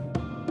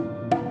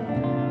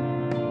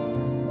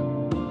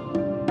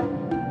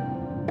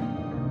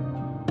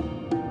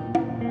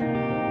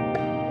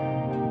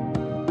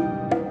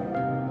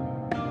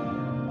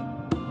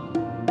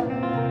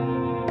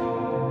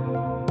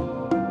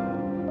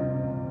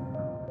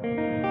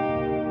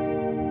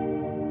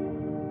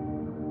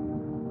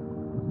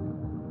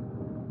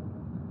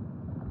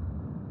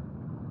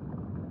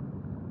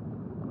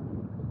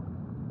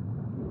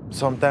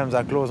 Sometimes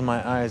I close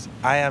my eyes.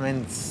 I am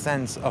in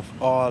sense of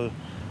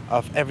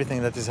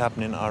everything that is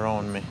happening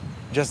around me.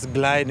 Just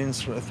gliding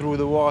through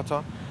the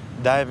water,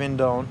 diving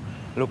down,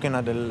 looking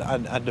at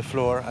the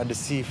floor, at the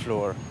sea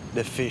floor,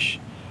 the fish.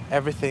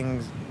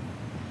 Everything,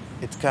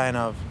 it kind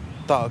of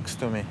talks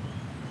to me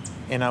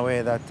in a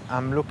way that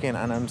I'm looking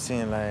and I'm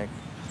seeing like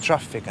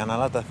traffic and a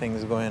lot of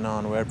things going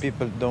on where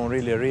people don't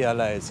really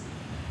realize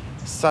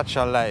such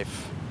a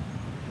life.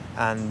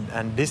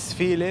 And this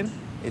feeling,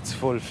 it's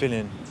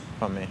fulfilling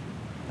for me.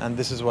 And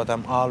this is what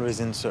I'm always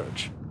in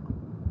search.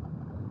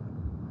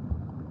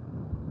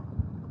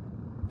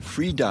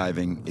 Free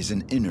diving is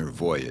an inner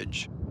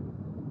voyage.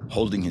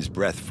 Holding his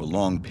breath for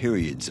long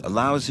periods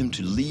allows him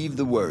to leave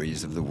the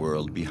worries of the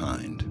world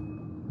behind.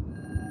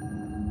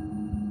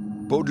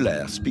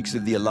 Baudelaire speaks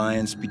of the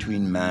alliance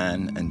between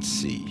man and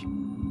sea.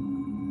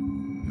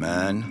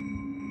 Man,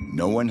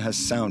 no one has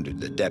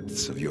sounded the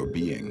depths of your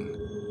being.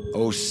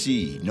 O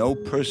sea, no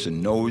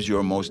person knows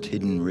your most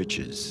hidden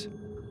riches.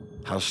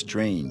 How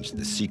strange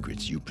the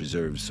secrets you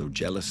preserve so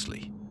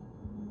jealously.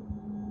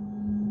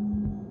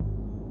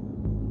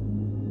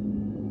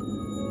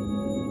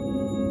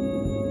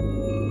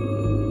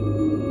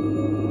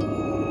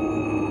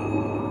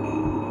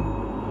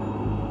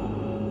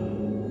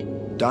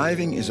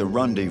 Diving is a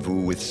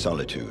rendezvous with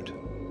solitude.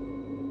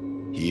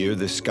 Here,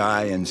 the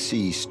sky and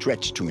sea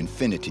stretch to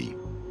infinity,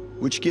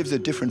 which gives a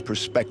different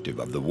perspective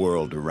of the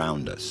world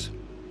around us.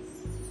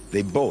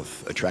 They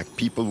both attract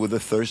people with a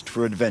thirst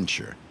for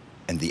adventure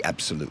and the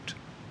absolute.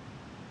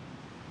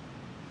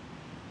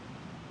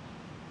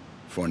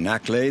 For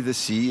Naklé, the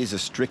sea is a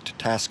strict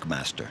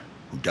taskmaster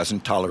who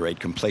doesn't tolerate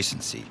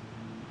complacency.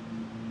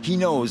 He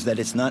knows that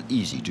it's not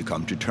easy to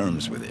come to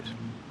terms with it.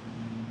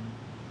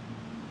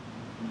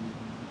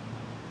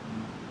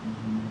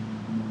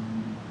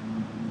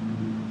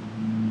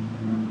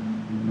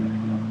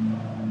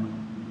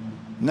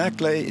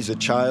 Naklé is a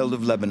child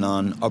of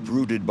Lebanon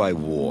uprooted by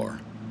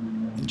war.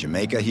 In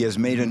Jamaica, he has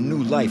made a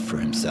new life for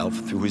himself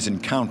through his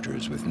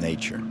encounters with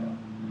nature.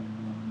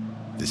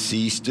 The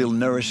sea still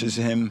nourishes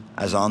him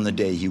as on the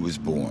day he was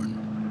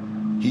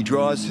born. He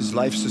draws his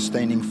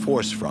life-sustaining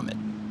force from it.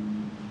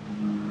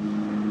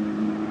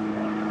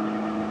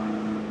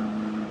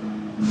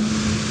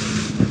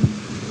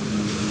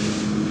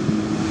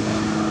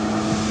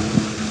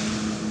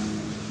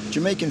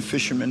 Jamaican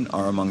fishermen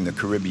are among the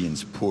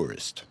Caribbean's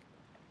poorest.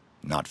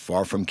 Not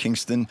far from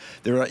Kingston,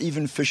 there are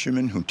even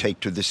fishermen who take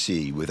to the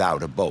sea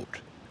without a boat.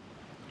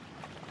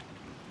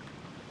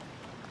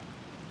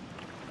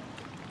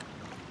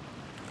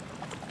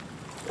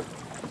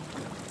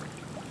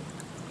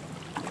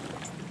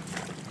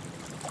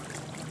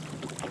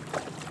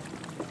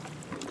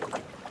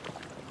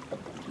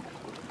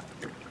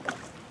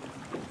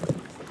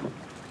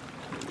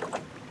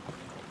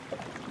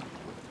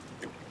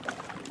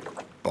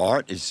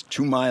 Bart is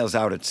 2 miles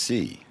out at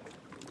sea.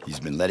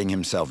 He's been letting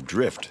himself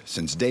drift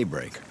since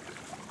daybreak.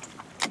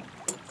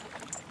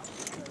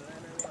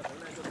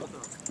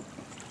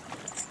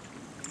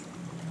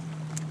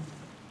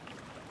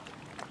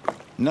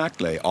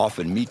 Nakle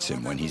often meets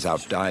him when he's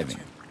out diving.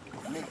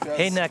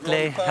 Hey,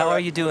 Nakle, how are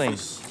you doing?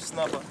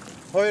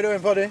 How are you doing,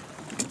 buddy?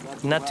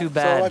 Not too So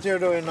bad. what you're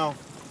doing now?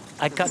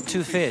 I caught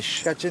 2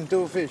 fish. Catching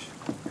 2 fish.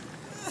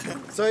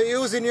 So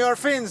you're using your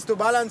fins to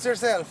balance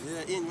yourself?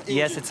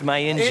 Yes, it's my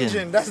engine.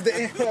 Engine, that's the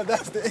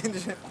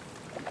engine.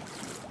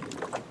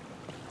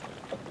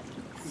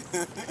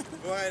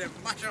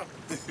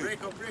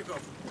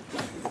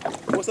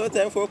 Most of the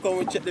time before we come,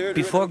 we check the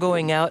Before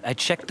going out, I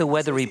check the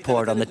weather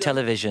report on the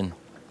television.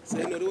 So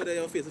you know the weather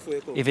you face before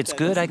you come. If it's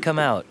good, I come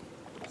out.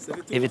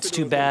 If it's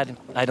too bad,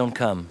 I don't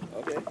come.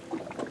 Okay.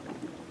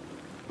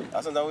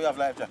 As soon as we have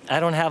life jacket.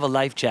 I don't have a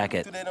life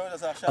jacket. Today now we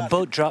just have A short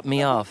boat trip. dropped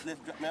me off.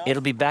 Lift drop me off.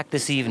 It'll be back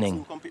this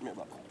evening. Come pick me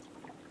back.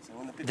 So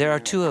when they pick There me are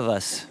up, 2 of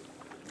us.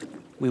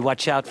 We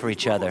watch out for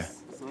each other.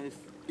 So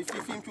if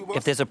you feel too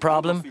If there's a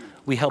problem,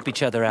 we help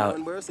each other out.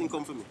 When burst,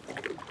 come for me.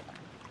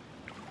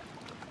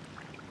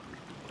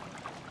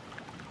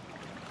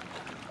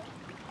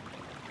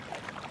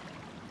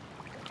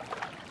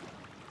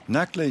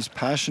 Nakle's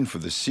passion for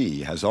the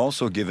sea has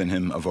also given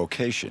him a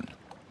vocation.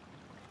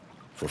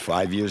 For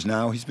 5 years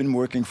now, he's been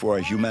working for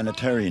a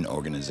humanitarian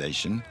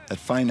organization that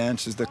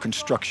finances the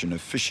construction of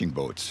fishing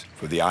boats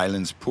for the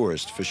island's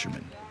poorest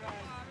fishermen.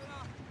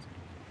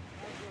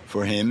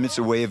 For him, it's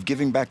a way of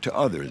giving back to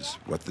others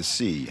what the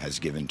sea has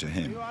given to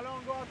him.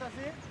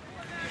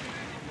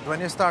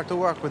 When you start to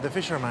work with the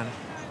fishermen,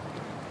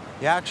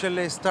 you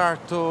actually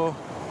start to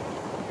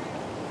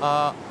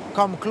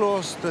come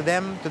close to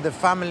them, to the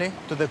family,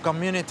 to the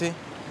community,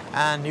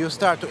 and you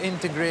start to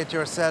integrate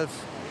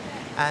yourself,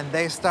 and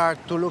they start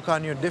to look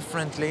on you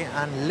differently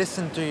and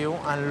listen to you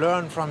and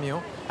learn from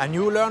you. And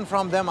you learn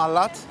from them a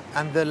lot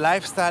and the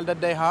lifestyle that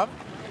they have,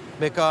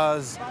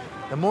 because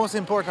the most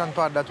important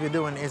part that we're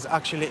doing is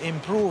actually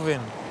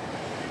improving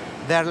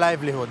their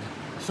livelihood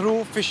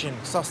through fishing,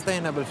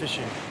 sustainable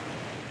fishing.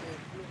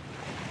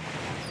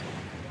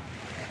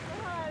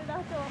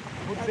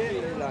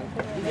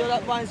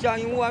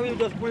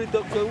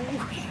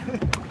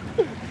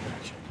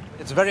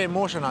 It's very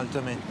emotional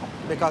to me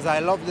because I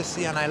love the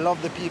sea and I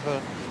love the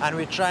people, and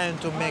we're trying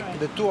to make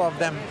the 2 of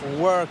them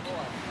work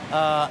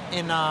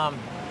in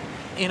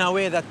a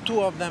way that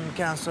 2 of them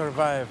can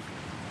survive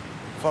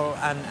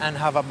and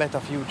have a better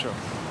future.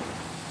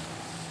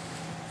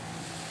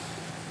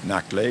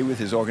 Nakle, with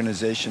his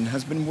organization,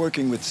 has been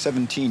working with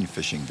 17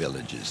 fishing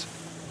villages.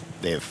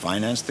 They have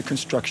financed the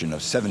construction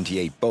of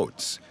 78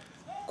 boats,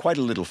 quite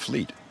a little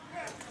fleet.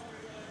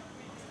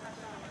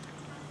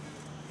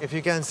 If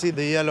you can see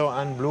the yellow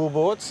and blue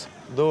boats,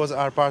 those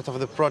are part of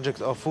the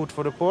project of Food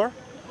for the Poor.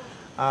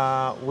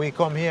 We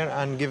come here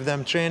and give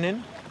them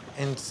training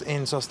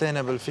in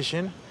sustainable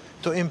fishing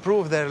to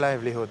improve their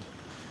livelihood.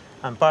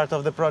 And part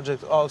of the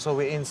project also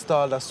we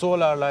installed a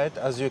solar light,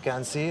 as you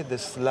can see,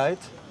 this light.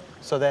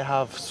 So they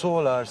have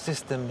solar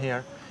system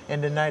here. In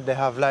the night they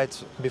have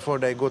lights before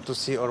they go to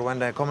sea or when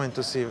they come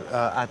into sea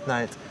at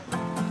night.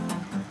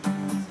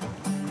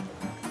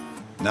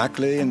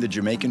 Nakle and the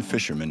Jamaican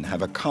fishermen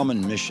have a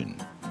common mission: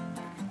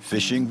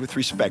 fishing with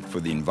respect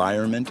for the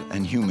environment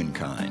and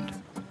humankind,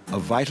 a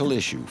vital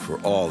issue for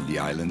all the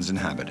island's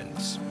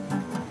inhabitants.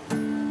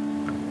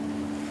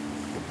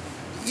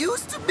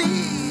 Used to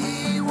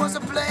be was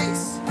a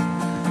place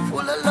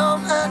full of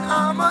love and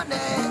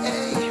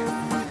harmony,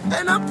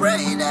 and I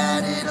pray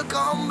that it'll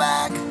come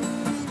back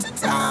to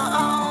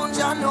town.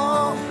 I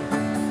know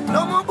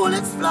no more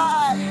bullets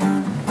fly,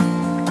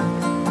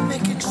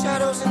 making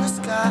shadows in the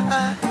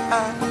sky.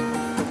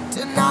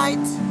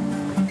 Tonight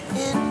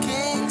in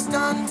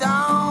Kingston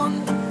town,